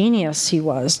 what a genius he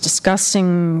was,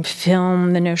 discussing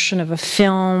film, the notion of a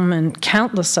film, and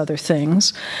countless other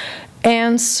things.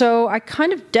 And so I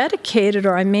kind of dedicated,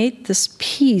 or I made this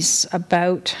piece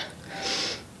about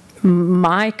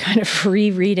my kind of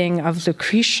rereading of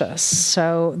Lucretius.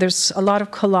 So there's a lot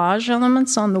of collage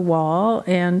elements on the wall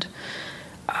and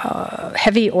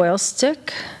heavy oil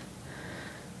stick.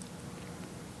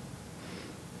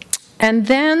 And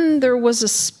then there was a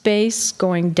space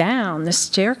going down, the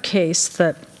staircase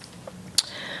that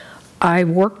I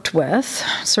worked with,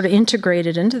 sort of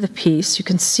integrated into the piece. You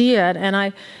can see it. And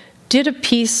I did a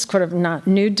piece, sort of not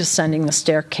nude descending the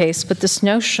staircase, but this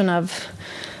notion of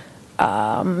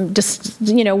just,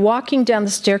 walking down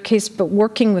the staircase, but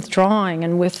working with drawing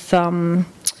and with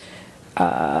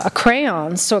a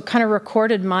crayon. So it kind of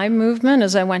recorded my movement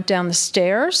as I went down the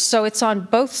stairs. So it's on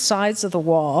both sides of the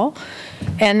wall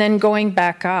and then going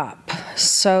back up.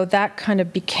 So that kind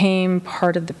of became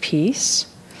part of the piece.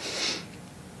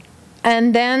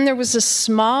 And then there was a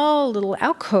small little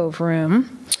alcove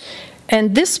room.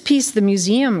 And this piece the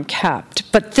museum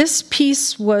kept. But this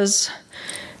piece was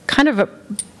kind of a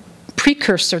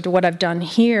precursor to what I've done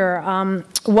here.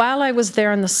 While I was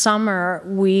there in the summer,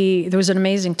 there was an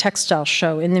amazing textile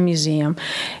show in the museum,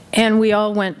 and we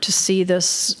all went to see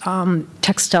this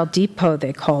textile depot,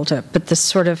 they called it, but this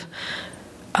sort of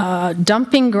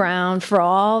dumping ground for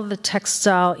all the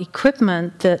textile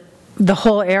equipment that the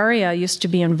whole area used to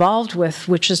be involved with,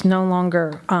 which is no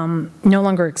longer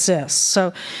exists.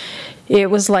 So it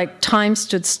was like time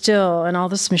stood still, and all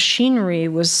this machinery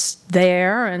was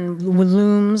there, and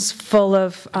looms full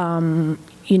of,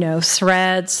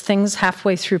 threads, things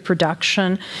halfway through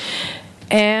production.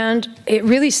 And it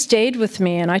really stayed with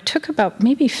me, and I took about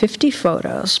maybe 50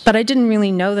 photos, but I didn't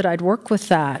really know that I'd work with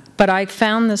that. But I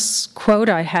found this quote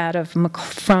I had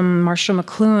from Marshall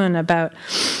McLuhan about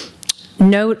a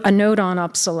note on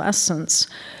obsolescence.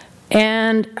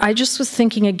 And I just was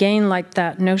thinking again, like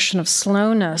that notion of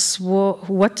slowness. Well,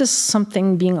 what does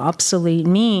something being obsolete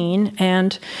mean?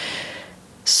 And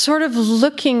sort of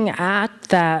looking at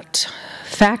that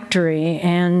factory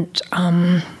and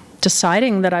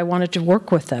deciding that I wanted to work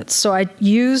with it. So I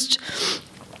used,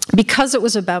 because it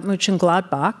was about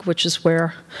Mönchengladbach, which is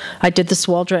where I did this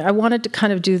wall drawing, I wanted to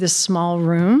kind of do this small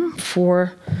room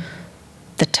for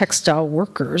the textile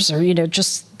workers, or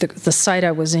just the site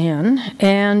I was in.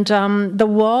 And the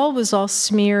wall was all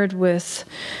smeared with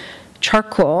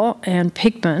charcoal and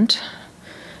pigment.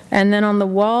 And then on the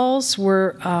walls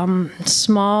were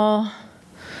small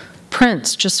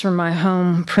prints, just from my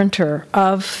home printer,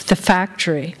 of the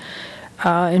factory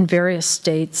in various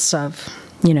states of,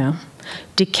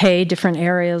 decay, different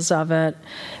areas of it.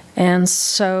 And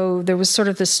so there was sort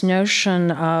of this notion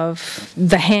of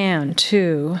the hand,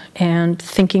 too, and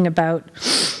thinking about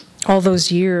all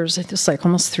those years, it's like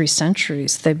almost 3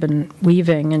 centuries, they've been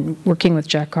weaving and working with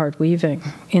jacquard weaving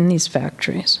in these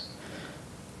factories.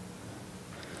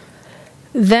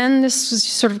 Then this was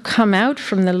sort of come out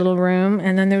from the little room,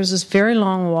 and then there was this very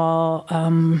long wall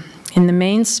in the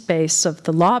main space of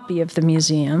the lobby of the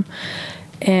museum.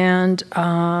 And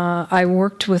I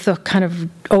worked with a kind of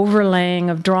overlaying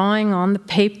of drawing on the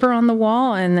paper on the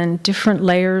wall, and then different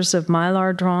layers of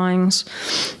mylar drawings,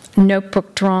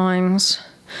 notebook drawings.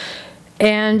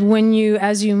 And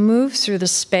as you move through the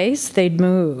space, they'd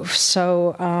move.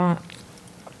 So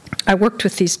I worked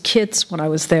with these kids when I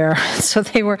was there, so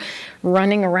they were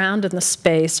running around in the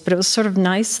space, but it was sort of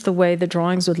nice the way the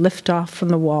drawings would lift off from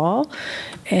the wall,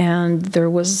 and there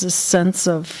was a sense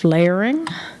of layering,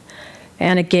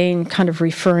 and again, kind of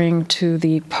referring to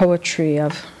the poetry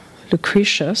of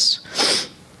Lucretius.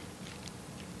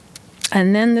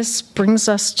 And then this brings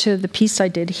us to the piece I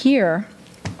did here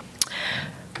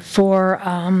for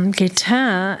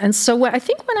Gaëtan. And so I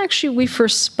think when actually we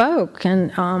first spoke,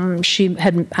 and she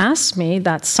had asked me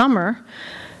that summer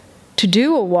to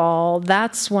do a wall,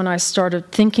 that's when I started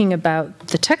thinking about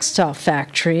the textile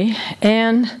factory.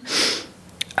 And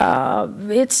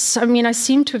I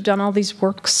seem to have done all these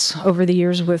works over the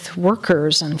years with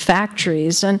workers and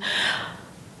factories. And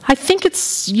I think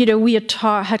it's, we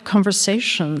had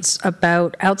conversations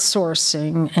about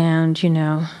outsourcing and,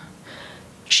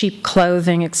 cheap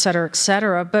clothing, et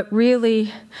cetera, but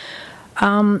really,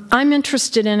 I'm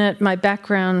interested in it. My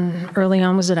background early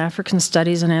on was in African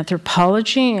studies and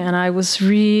anthropology, and I was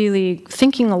really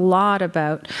thinking a lot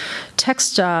about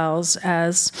textiles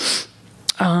as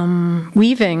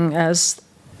weaving as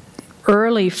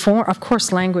early form. Of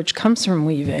course, language comes from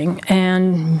weaving,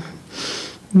 and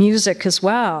music as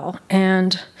well,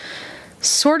 and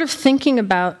sort of thinking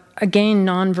about, again,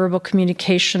 nonverbal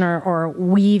communication or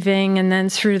weaving, and then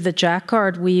through the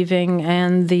jacquard weaving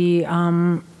and the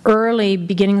early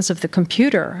beginnings of the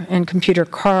computer and computer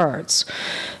cards.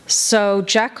 So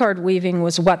jacquard weaving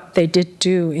was what they did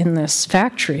do in this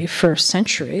factory for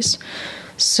centuries.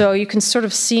 So you can sort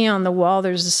of see on the wall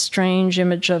there's a strange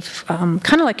image of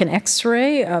kind of like an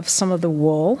X-ray of some of the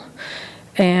wool.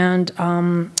 And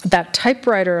that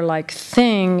typewriter-like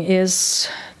thing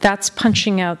that's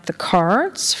punching out the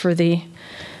cards for the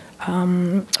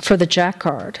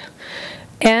jacquard.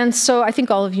 And so I think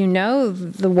all of you know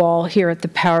the wall here at the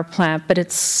power plant, but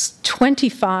it's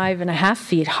 25.5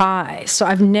 feet high. So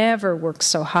I've never worked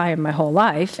so high in my whole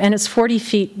life. And it's 40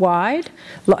 feet wide,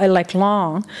 like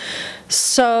long.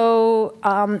 So,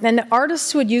 and the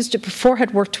artists who had used it before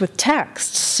had worked with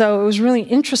text. So it was really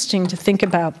interesting to think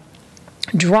about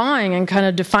drawing and kind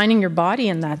of defining your body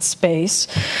in that space.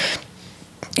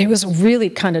 It was really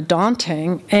kind of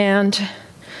daunting, and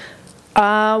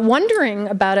wondering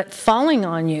about it falling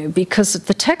on you, because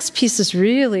the text pieces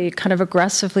really kind of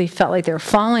aggressively felt like they were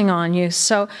falling on you.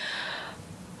 So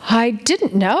I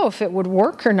didn't know if it would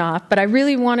work or not, but I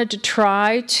really wanted to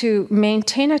try to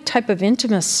maintain a type of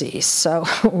intimacy, so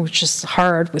which is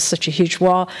hard with such a huge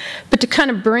wall, but to kind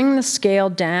of bring the scale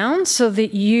down so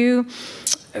that you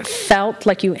felt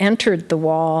like you entered the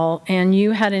wall and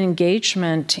you had an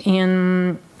engagement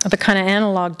in the kind of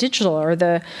analog digital, or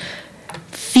the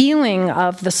feeling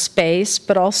of the space,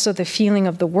 but also the feeling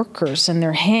of the workers and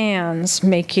their hands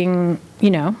making,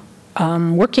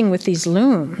 working with these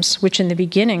looms, which in the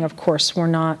beginning, of course, were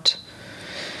not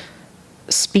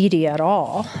speedy at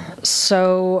all.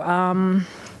 So,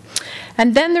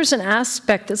 and then there's an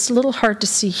aspect that's a little hard to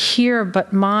see here,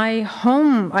 but my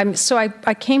home, I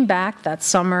came back that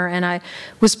summer and I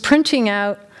was printing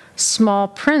out small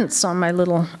prints on my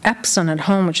little Epson at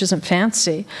home, which isn't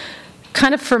fancy,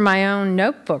 kind of for my own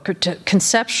notebook, or to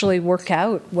conceptually work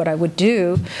out what I would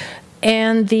do.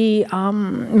 And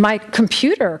my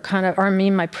computer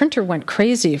my printer went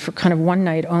crazy for kind of one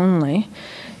night only.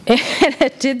 And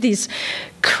it did these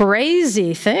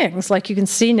crazy things, like you can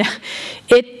see now.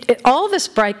 All this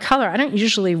bright color. I don't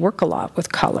usually work a lot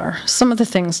with color. Some of the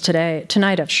things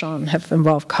tonight I've shown have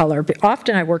involved color, but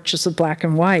often I work just with black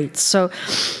and white. So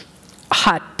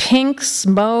hot pinks,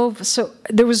 mauve. So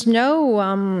there was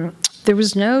no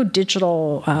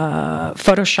digital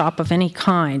Photoshop of any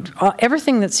kind.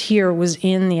 Everything that's here was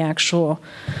in the actual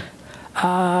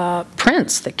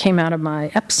prints that came out of my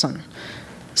Epson.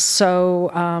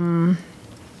 So,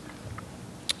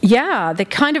 they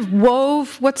kind of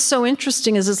wove. What's so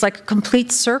interesting is it's like a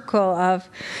complete circle of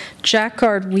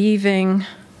jacquard weaving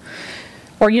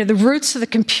or, you know, the roots of the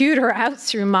computer out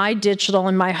through my digital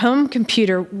and my home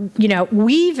computer, you know,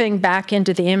 weaving back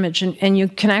into the image, and you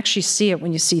can actually see it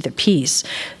when you see the piece.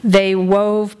 They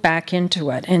wove back into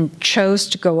it and chose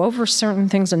to go over certain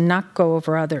things and not go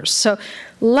over others. So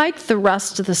like the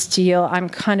rest of the steel, I'm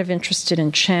kind of interested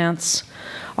in chance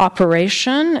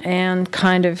operation and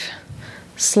kind of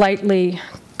slightly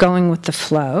going with the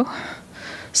flow.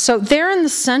 So there in the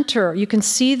center, you can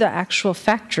see the actual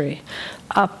factory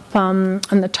up on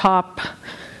the top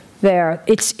there.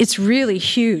 It's really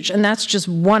huge, and that's just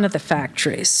one of the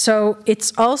factories. So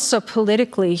it's also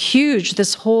politically huge.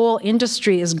 This whole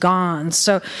industry is gone.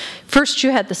 So first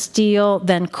you had the steel,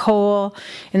 then coal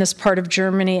in this part of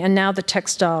Germany, and now the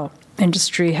textile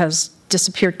industry has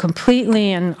disappeared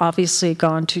completely and obviously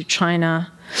gone to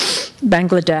China,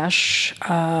 Bangladesh,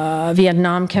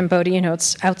 Vietnam, Cambodia. You know,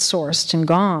 it's outsourced and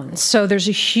gone. So there's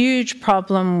a huge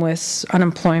problem with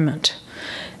unemployment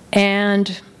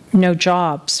and no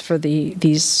jobs for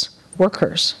these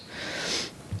workers.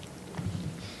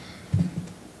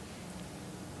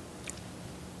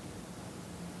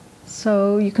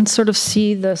 So you can sort of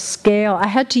see the scale. I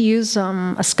had to use a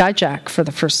skyjack for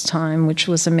the first time, which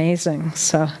was amazing.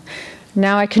 So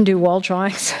now I can do wall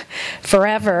drawings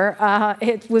forever.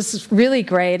 It was really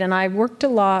great, and I worked a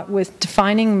lot with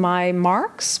defining my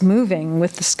marks moving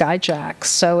with the skyjack.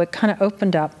 So it kind of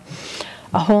opened up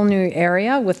a whole new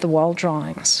area with the wall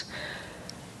drawings.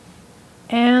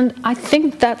 And I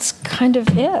think that's kind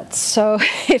of it. So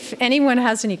if anyone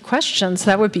has any questions,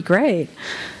 that would be great.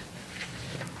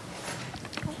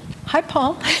 Hi,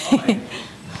 Paul. Hi.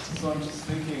 So I'm just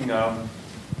thinking,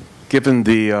 given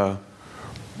the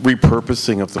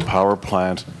repurposing of the power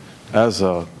plant as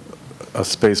a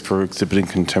space for exhibiting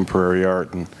contemporary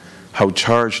art, and how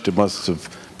charged it must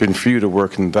have been for you to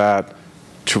work in that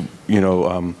to, you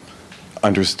know,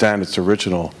 understand its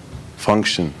original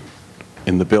function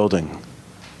in the building.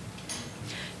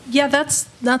 Yeah, that's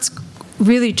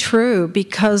really true,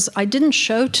 because I didn't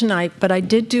show tonight, but I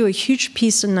did do a huge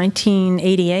piece in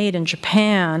 1988 in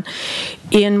Japan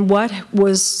in what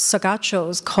was Sagacho, it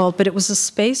was called, but it was a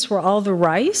space where all the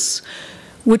rice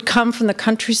would come from the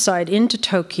countryside into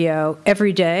Tokyo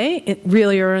every day,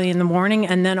 really early in the morning,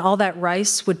 and then all that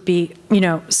rice would be, you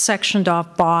know, sectioned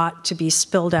off, bought to be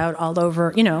spilled out all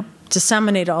over, you know,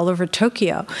 disseminated all over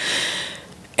Tokyo.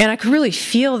 And I could really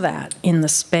feel that in the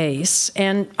space.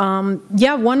 And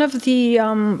yeah, one of the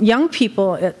young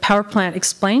people at Power Plant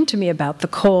explained to me about the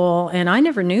coal, and I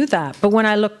never knew that. But when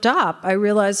I looked up, I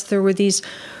realized there were these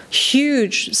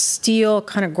huge steel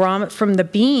kind of grommet from the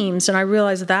beams, and I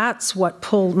realized that's what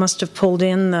must have pulled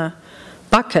in the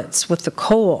buckets with the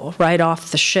coal right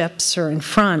off the ships or in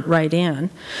front, right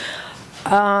in.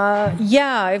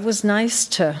 Yeah, it was nice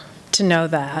to know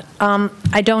that.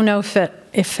 I don't know if it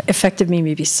affected me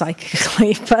maybe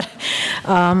psychically, but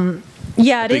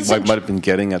yeah, it is. I think might have been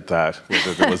getting at that,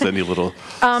 whether there was any little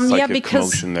psychic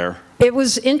commotion there. It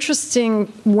was interesting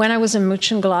when I was in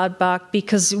Mönchengladbach,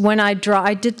 because when I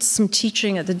did some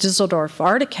teaching at the Düsseldorf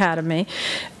Art Academy,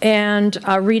 and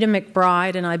Rita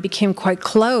McBride and I became quite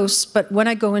close, but when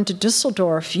I go into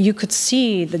Düsseldorf, you could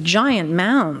see the giant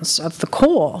mounds of the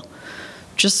coal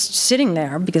just sitting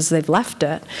there because they've left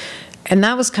it. And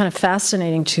that was kind of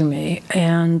fascinating to me.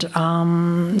 And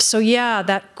so, yeah,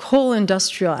 that whole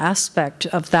industrial aspect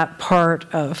of that part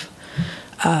of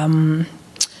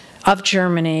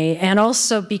Germany, and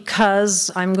also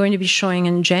because I'm going to be showing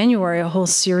in January a whole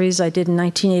series I did in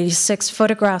 1986,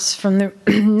 photographs from the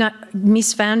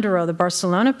Mies van der Rohe, the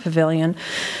Barcelona pavilion,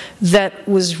 that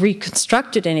was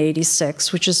reconstructed in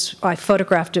 '86, which is, I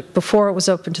photographed it before it was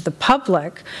open to the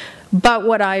public. But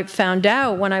what I found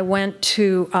out when I went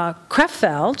to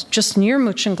Krefeld, just near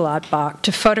Mönchengladbach,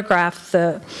 to photograph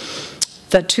the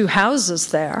two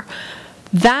houses there,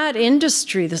 that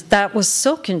industry, that was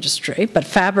silk industry, but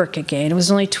fabric again, it was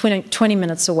only 20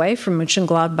 minutes away from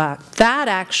Mönchengladbach. That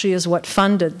actually is what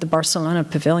funded the Barcelona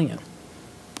pavilion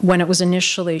when it was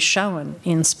initially shown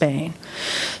in Spain.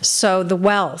 So the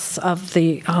wealth of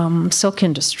the silk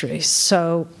industry.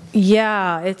 So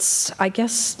yeah, I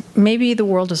guess maybe the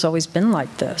world has always been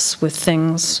like this, with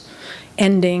things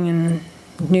ending and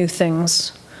new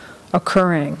things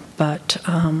occurring. But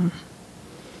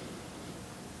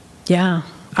yeah,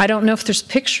 I don't know if there's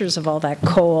pictures of all that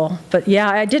coal, but yeah,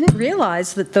 I didn't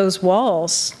realize that those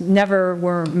walls never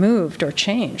were moved or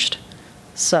changed.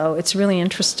 So it's really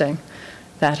interesting,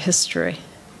 that history.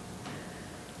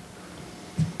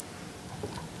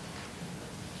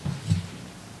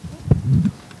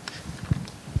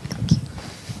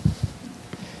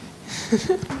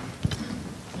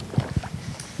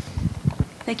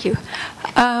 Thank you.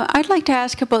 I'd like to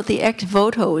ask about the ex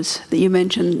votos that you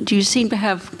mentioned. You seem to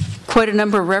have quite a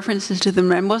number of references to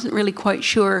them. I wasn't really quite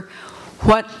sure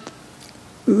what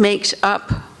makes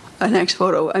up an ex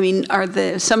voto. I mean, are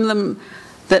there some of them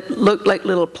that look like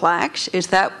little plaques? Is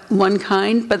that one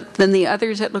kind? But then the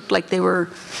others that looked like they were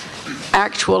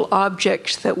actual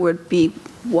objects that would be,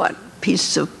 what,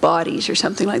 pieces of bodies or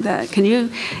something like that. Can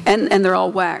you, and they're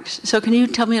all wax. So can you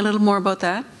tell me a little more about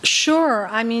that? Sure.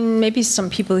 I mean, maybe some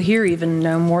people here even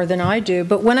know more than I do.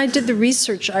 But when I did the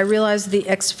research, I realized the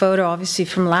ex voto, obviously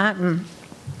from Latin,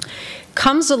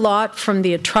 comes a lot from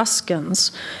the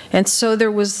Etruscans. And so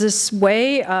there was this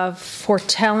way of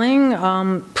foretelling,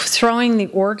 throwing the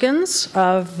organs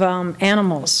of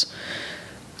animals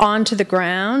onto the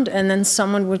ground, and then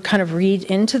someone would kind of read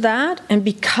into that. And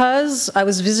because I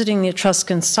was visiting the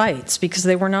Etruscan sites, because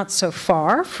they were not so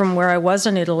far from where I was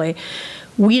in Italy,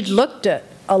 we'd looked at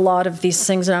a lot of these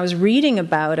things, and I was reading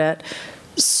about it.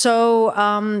 So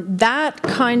that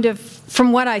kind of,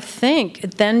 from what I think,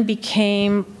 it then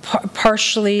became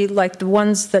partially like the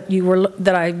ones that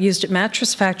I used at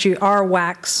Mattress Factory are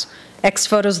wax ex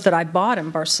votos that I bought in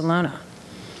Barcelona.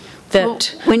 Well,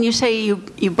 when you say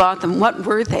you bought them, what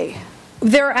were they?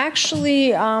 They're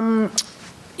actually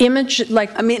image,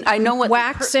 like, I mean, I know what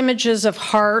wax images of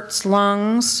hearts,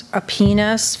 lungs, a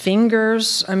penis,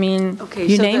 fingers. I mean, okay,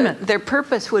 you so name it. Their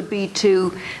purpose would be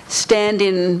to stand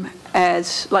in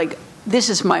as like, this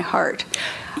is my heart.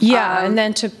 Yeah, and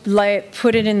then to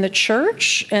put it in the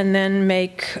church and then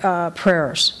make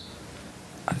prayers,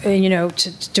 you know,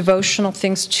 devotional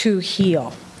things to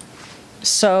heal.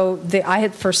 So I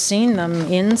had first seen them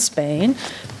in Spain,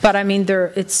 but I mean,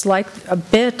 it's like a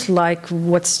bit like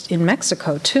what's in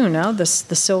Mexico too, no? The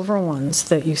silver ones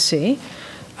that you see.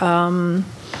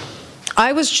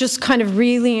 I was just kind of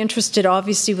really interested,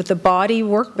 obviously, with the body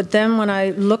work, but then when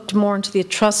I looked more into the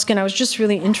Etruscan, I was just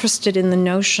really interested in the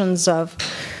notions of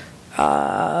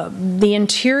the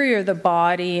interior of the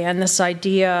body and this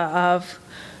idea of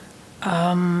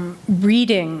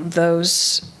reading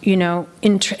those, you know,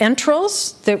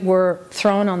 entrails that were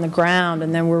thrown on the ground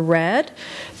and then were read,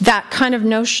 that kind of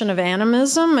notion of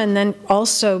animism, and then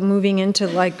also moving into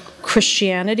like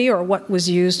Christianity, or what was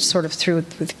used sort of through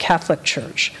the Catholic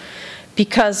Church.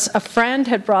 Because a friend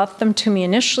had brought them to me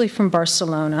initially from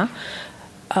Barcelona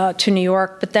to New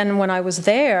York, but then when I was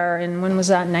there, and when was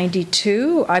that,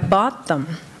 92, I bought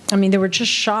them. I mean, there were just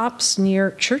shops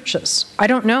near churches. I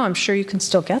don't know, I'm sure you can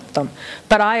still get them.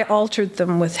 But I altered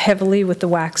them heavily with the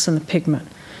wax and the pigment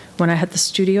when I had the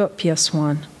studio at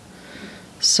PS1.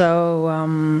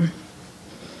 So,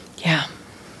 yeah.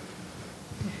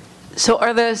 So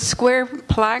are the square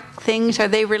plaque things, are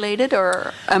they related,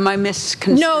 or am I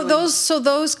misconstruing? No,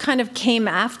 those kind of came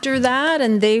after that,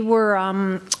 and they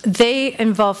were, they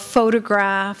involve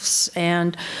photographs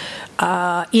and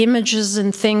images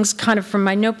and things kind of from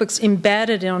my notebooks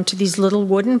embedded onto these little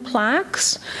wooden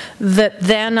plaques that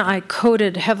then I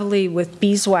coated heavily with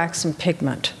beeswax and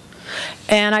pigment.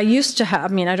 And I used to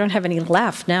have, I mean, I don't have any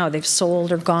left now, they've sold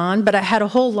or gone, but I had a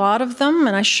whole lot of them,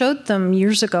 and I showed them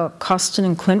years ago at Costin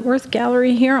and Clintworth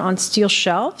Gallery here on steel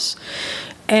shelves.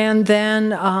 And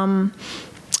then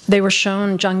they were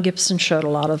shown, John Gibson showed a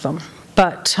lot of them.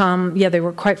 But yeah, they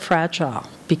were quite fragile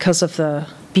because of the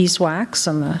beeswax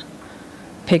and the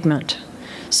pigment.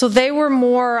 So they were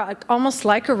more almost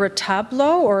like a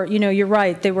retablo, or, you know, you're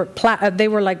right, they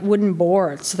were like wooden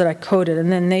boards that I coated,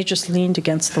 and then they just leaned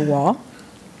against the wall.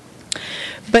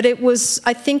 But it was,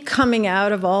 I think, coming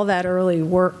out of all that early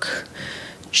work,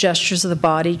 gestures of the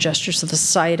body, gestures of the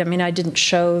site. I mean, I didn't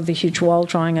show the huge wall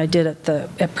drawing I did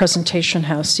at Presentation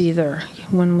House either.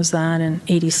 When was that? In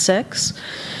 86?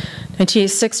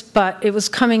 1986, but it was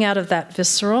coming out of that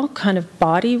visceral kind of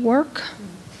body work.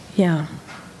 Yeah.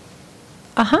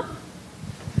 Uh-huh.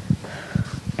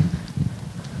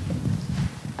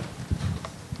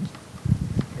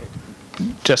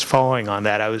 Just following on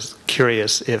that, I was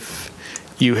curious if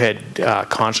you had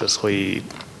consciously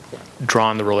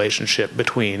drawn the relationship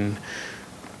between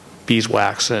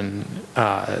beeswax and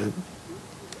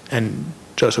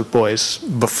Joseph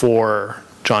Beuys before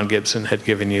John Gibson had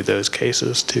given you those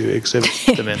cases to exhibit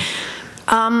them in.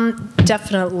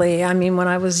 Definitely. I mean, when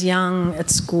I was young at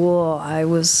school, I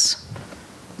was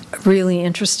really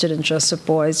interested in Joseph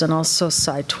Beuys and also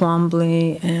Cy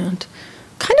Twombly and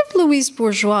kind of Louise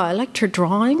Bourgeois. I liked her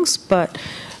drawings, but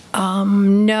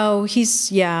no,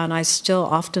 and I still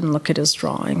often look at his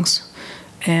drawings.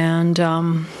 And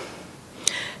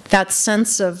that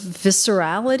sense of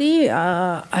viscerality,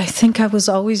 I think I was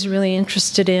always really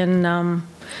interested in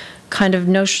kind of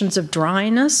notions of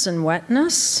dryness and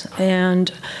wetness.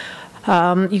 And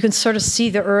You can sort of see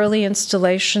the early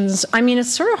installations. I mean,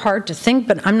 it's sort of hard to think,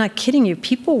 but I'm not kidding you.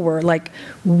 People were like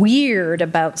weird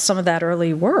about some of that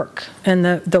early work. And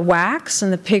the wax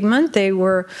and the pigment,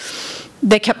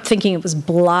 they kept thinking it was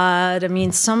blood. I mean,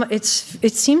 it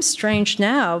seems strange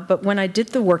now, but when I did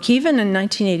the work, even in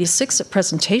 1986 at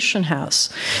Presentation House,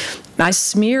 I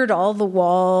smeared all the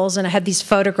walls and I had these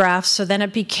photographs, so then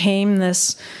it became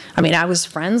this, I mean, I was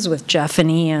friends with Jeff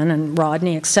and Ian and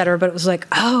Rodney, et cetera, but it was like,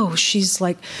 oh, she's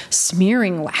like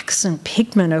smearing wax and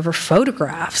pigment over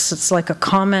photographs. It's like a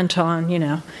comment on, you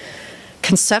know,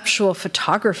 conceptual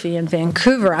photography in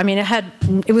Vancouver. I mean,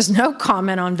 it was no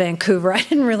comment on Vancouver. I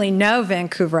didn't really know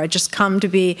Vancouver. I'd just come to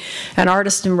be an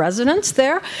artist in residence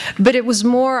there. But it was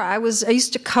more, I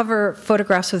used to cover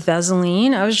photographs with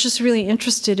Vaseline. I was just really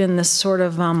interested in this sort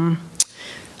of,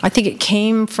 I think it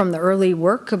came from the early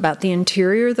work about the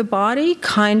interior of the body,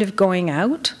 kind of going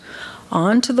out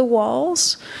onto the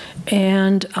walls,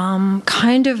 and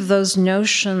kind of those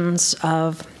notions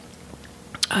of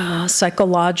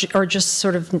psychological, or just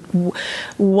sort of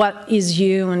what is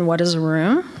you and what is a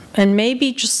room. And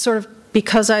maybe just sort of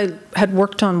because I had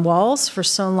worked on walls for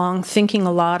so long, thinking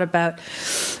a lot about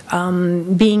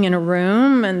being in a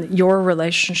room and your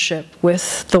relationship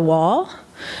with the wall.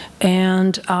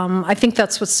 And I think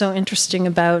that's what's so interesting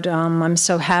about, I'm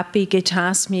so happy Gaëtan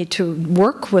asked me to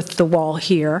work with the wall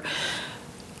here.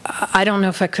 I don't know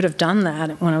if I could have done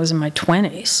that when I was in my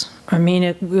 20s. I mean,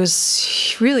 it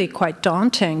was really quite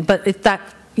daunting. But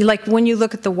like when you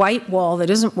look at the white wall that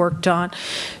isn't worked on,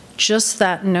 just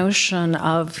that notion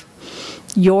of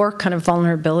your kind of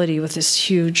vulnerability with this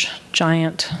huge,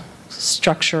 giant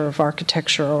structure of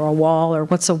architecture or a wall, or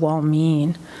what's a wall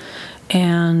mean?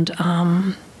 And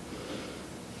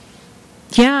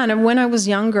yeah, and when I was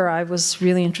younger, I was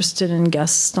really interested in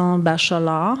Gaston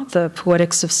Bachelard, the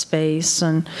poetics of space.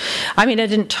 And I mean, I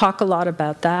didn't talk a lot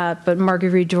about that, but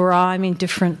Marguerite Duras, I mean,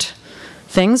 different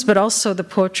things, but also the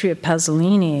poetry of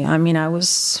Pasolini. I mean, I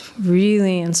was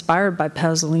really inspired by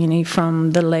Pasolini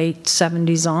from the late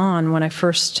 70s on when I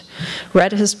first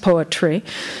read his poetry.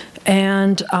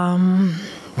 And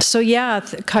so, yeah,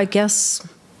 I guess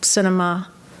cinema,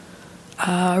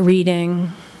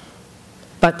 reading,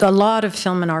 but a lot of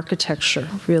film and architecture,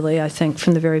 really, I think,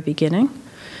 from the very beginning.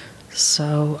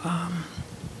 So,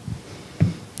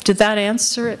 did that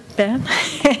answer it, Ben?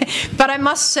 But I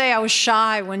must say I was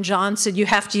shy when John said, you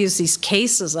have to use these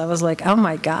cases. I was like, oh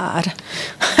my God.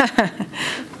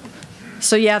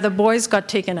 So yeah, the boys got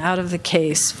taken out of the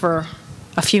case for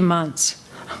a few months.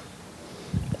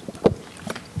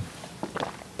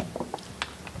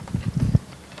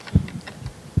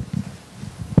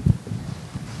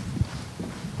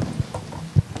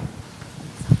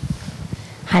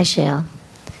 Hi, Shale.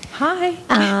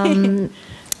 Hi.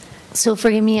 So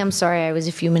forgive me, I'm sorry I was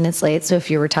a few minutes late, so if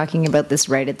you were talking about this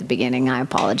right at the beginning, I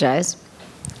apologize.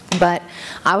 But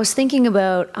I was thinking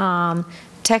about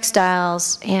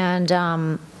textiles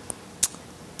and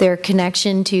their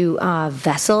connection to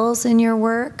vessels in your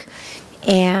work,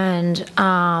 and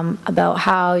about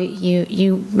how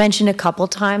you mentioned a couple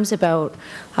times about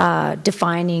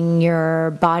defining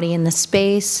your body in the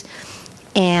space,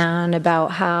 and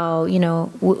about how, you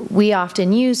know, we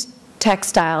often use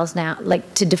textiles now,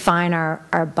 like to define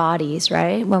our bodies,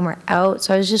 right, when we're out.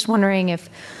 So I was just wondering if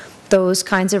those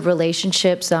kinds of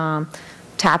relationships,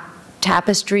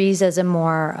 tapestries as a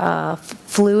more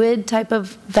fluid type of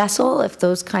vessel, if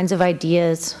those kinds of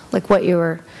ideas, like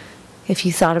if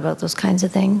you thought about those kinds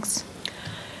of things.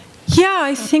 Yeah,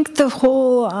 I think the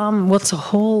whole, what's a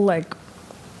whole, like,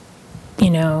 you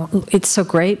know, it's so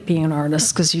great being an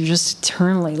artist because you're just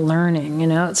eternally learning, you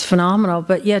know, it's phenomenal.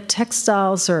 But yeah,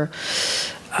 textiles are,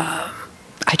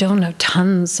 I don't know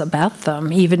tons about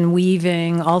them, even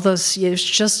weaving, all those, it's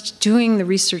just doing the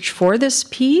research for this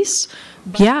piece.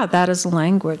 Yeah, that is a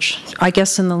language. I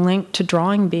guess in the link to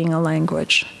drawing being a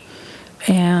language.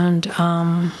 And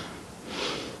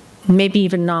maybe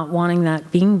even not wanting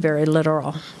that being very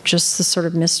literal, just the sort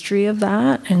of mystery of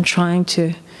that and trying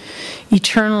to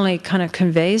eternally kind of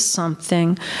convey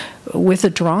something with a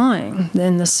drawing,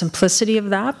 and the simplicity of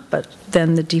that, but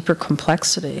then the deeper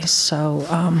complexity.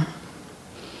 So,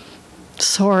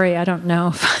 sorry, I don't know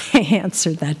if I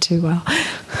answered that too well.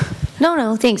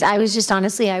 No, thanks. I was just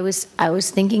honestly, I was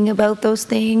thinking about those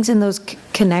things and those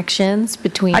connections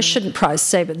between... I shouldn't probably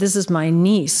say, but this is my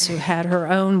niece who had her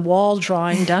own wall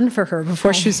drawing done for her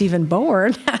before she was even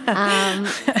born.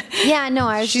 Yeah,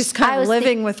 no, She's kind of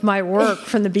living with my work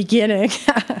from the beginning.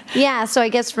 Yeah, so I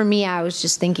guess for me, I was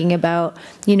just thinking about,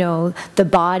 you know, the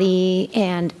body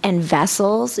and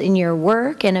vessels in your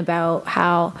work, and about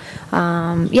how,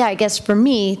 I guess for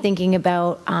me, thinking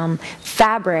about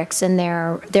fabrics and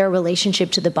their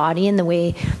relationship to the body and the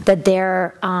way that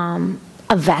they're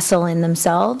a vessel in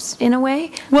themselves, in a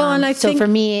way. Well, and I so think for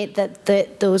me,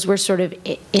 that those were sort of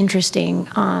interesting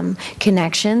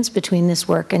connections between this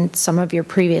work and some of your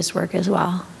previous work as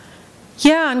well.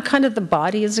 Yeah, and kind of the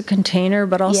body as a container,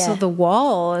 but also the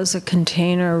wall as a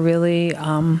container, really.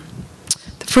 The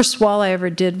first wall I ever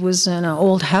did was in an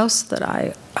old house that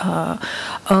I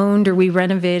owned, or we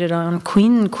renovated on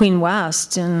Queen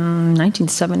West in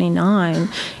 1979,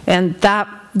 and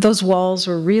those walls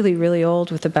were really, really old,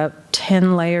 with about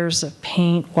 10 layers of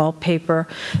paint, wallpaper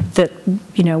that,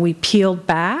 you know, we peeled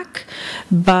back.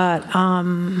 But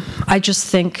I just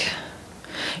think,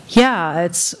 yeah,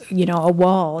 it's, you know, a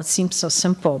wall. It seems so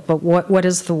simple, but what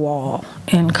is the wall?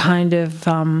 And kind of,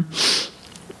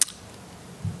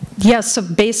 so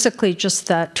basically just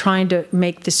that, trying to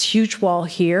make this huge wall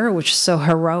here, which is so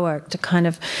heroic, to kind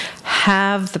of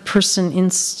have the person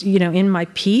in my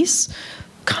piece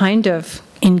kind of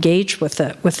engage with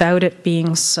it without it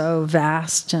being so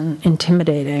vast and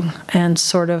intimidating, and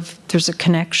sort of there's a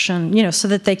connection, you know, so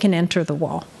that they can enter the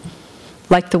wall,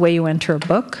 like the way you enter a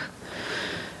book.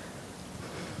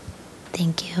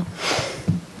 Thank you.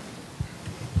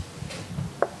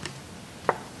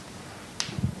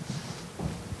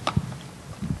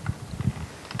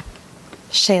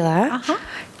 Shelagh,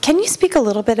 can you speak a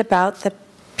little bit about the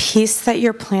piece that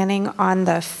you're planning on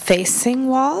the facing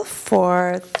wall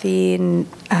for the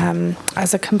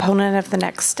as a component of the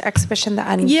next exhibition, the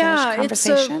Unfinished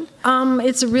Conversation?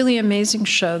 It's a really amazing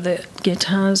show that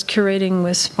Gaetan is curating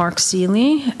with Mark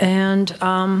Seeley, and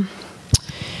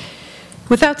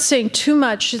without saying too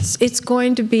much, it's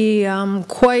going to be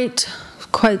quite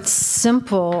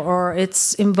simple, or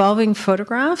it's involving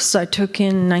photographs I took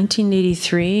in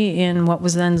 1983 in what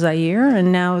was then Zaire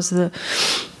and now is the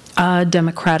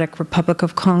Democratic Republic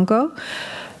of Congo.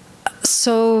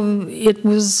 So it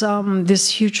was this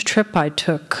huge trip I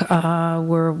took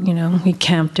where, you know, we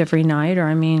camped every night, or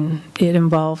I mean, it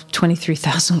involved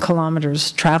 23,000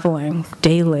 kilometers traveling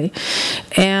daily.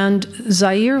 And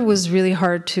Zaire was really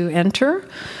hard to enter.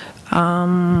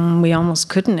 We almost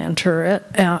couldn't enter it.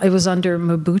 It was under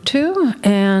Mobutu,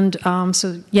 and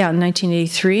so, yeah,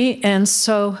 1983. And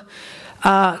so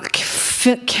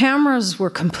cameras were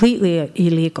completely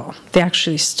illegal. They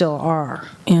actually still are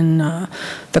in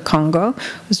the Congo.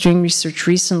 I was doing research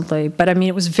recently, but I mean,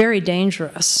 it was very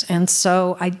dangerous. And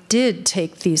so I did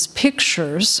take these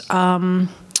pictures, and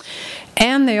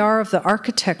they are of the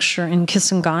architecture in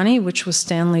Kisangani, which was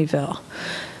Stanleyville.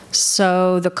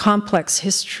 So the complex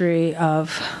history of,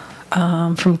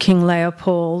 from King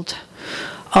Leopold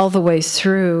all the way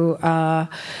through,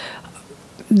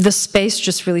 the space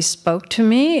just really spoke to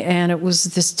me, and it was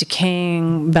this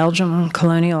decaying Belgian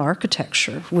colonial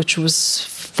architecture, which was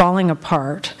falling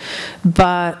apart.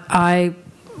 But I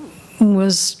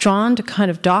was drawn to kind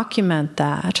of document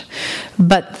that.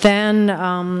 But then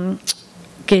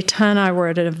Gaetan and I were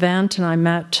at an event, and I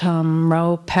met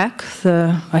Raoul Peck,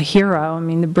 a hero, I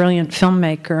mean, the brilliant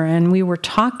filmmaker, and we were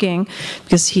talking,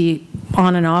 because he,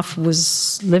 on and off,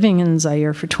 was living in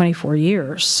Zaire for 24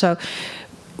 years. So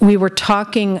we were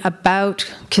talking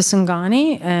about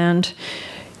Kisangani, and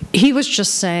he was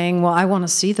just saying, well, I want to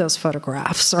see those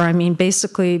photographs. Or, I mean,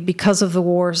 basically, because of the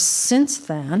wars since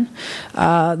then,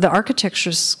 the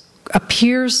architecture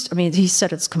appears, I mean, he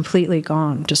said it's completely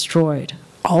gone, destroyed,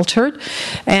 altered.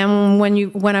 And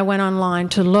when I went online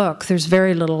to look, there's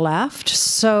very little left.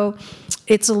 So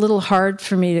it's a little hard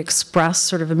for me to express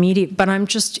sort of immediate, but I'm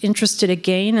just interested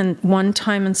again in one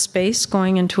time and space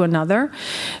going into another.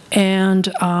 And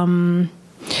the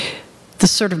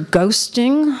sort of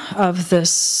ghosting of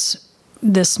this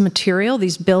material,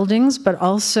 these buildings, but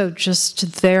also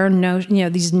just their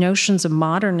these notions of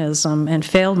modernism and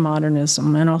failed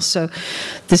modernism, and also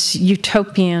this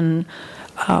utopian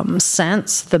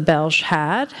sense the Belge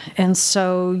had. And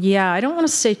so, yeah, I don't want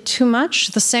to say too much,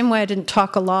 the same way I didn't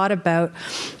talk a lot about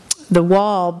the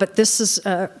wall, but this is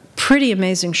a pretty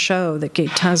amazing show that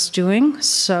Gaetan's doing.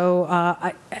 So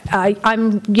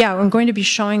I'm going to be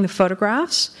showing the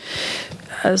photographs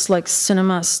as like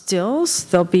cinema stills.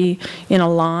 They'll be in a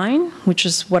line, which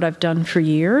is what I've done for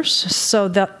years, so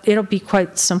that it'll be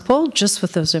quite simple, just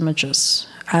with those images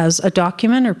as a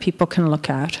document or people can look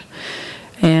at.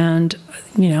 And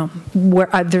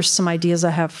there's some ideas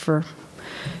I have for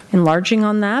enlarging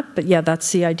on that, but yeah,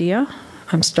 that's the idea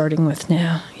I'm starting with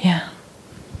now. Yeah.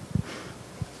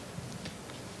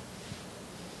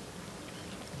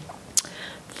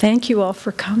 Thank you all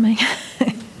for coming.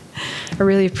 I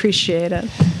really appreciate it.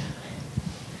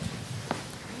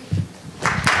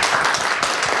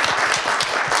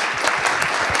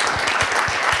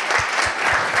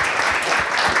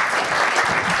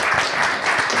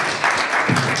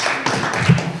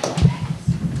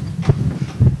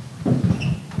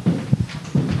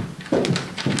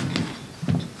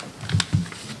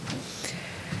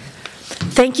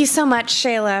 Thank you so much,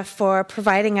 Shelagh, for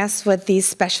providing us with these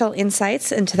special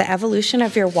insights into the evolution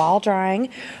of your wall drawing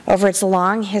over its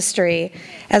long history,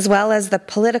 as well as the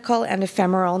political and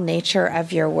ephemeral nature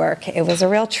of your work. It was a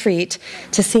real treat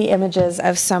to see images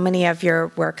of so many of your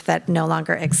work that no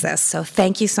longer exists. So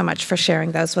thank you so much for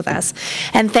sharing those with us.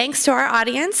 And thanks to our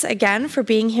audience, again, for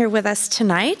being here with us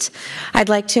tonight. I'd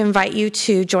like to invite you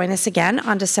to join us again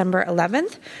on December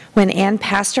 11th, when Ann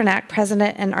Pasternak,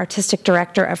 President and Artistic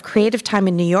Director of Creative Time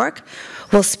in New York,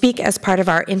 will speak as part of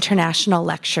our international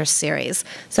lecture series.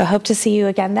 So I hope to see you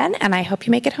again then, and I hope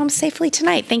you make it home safely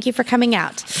tonight. Thank you for coming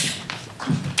out.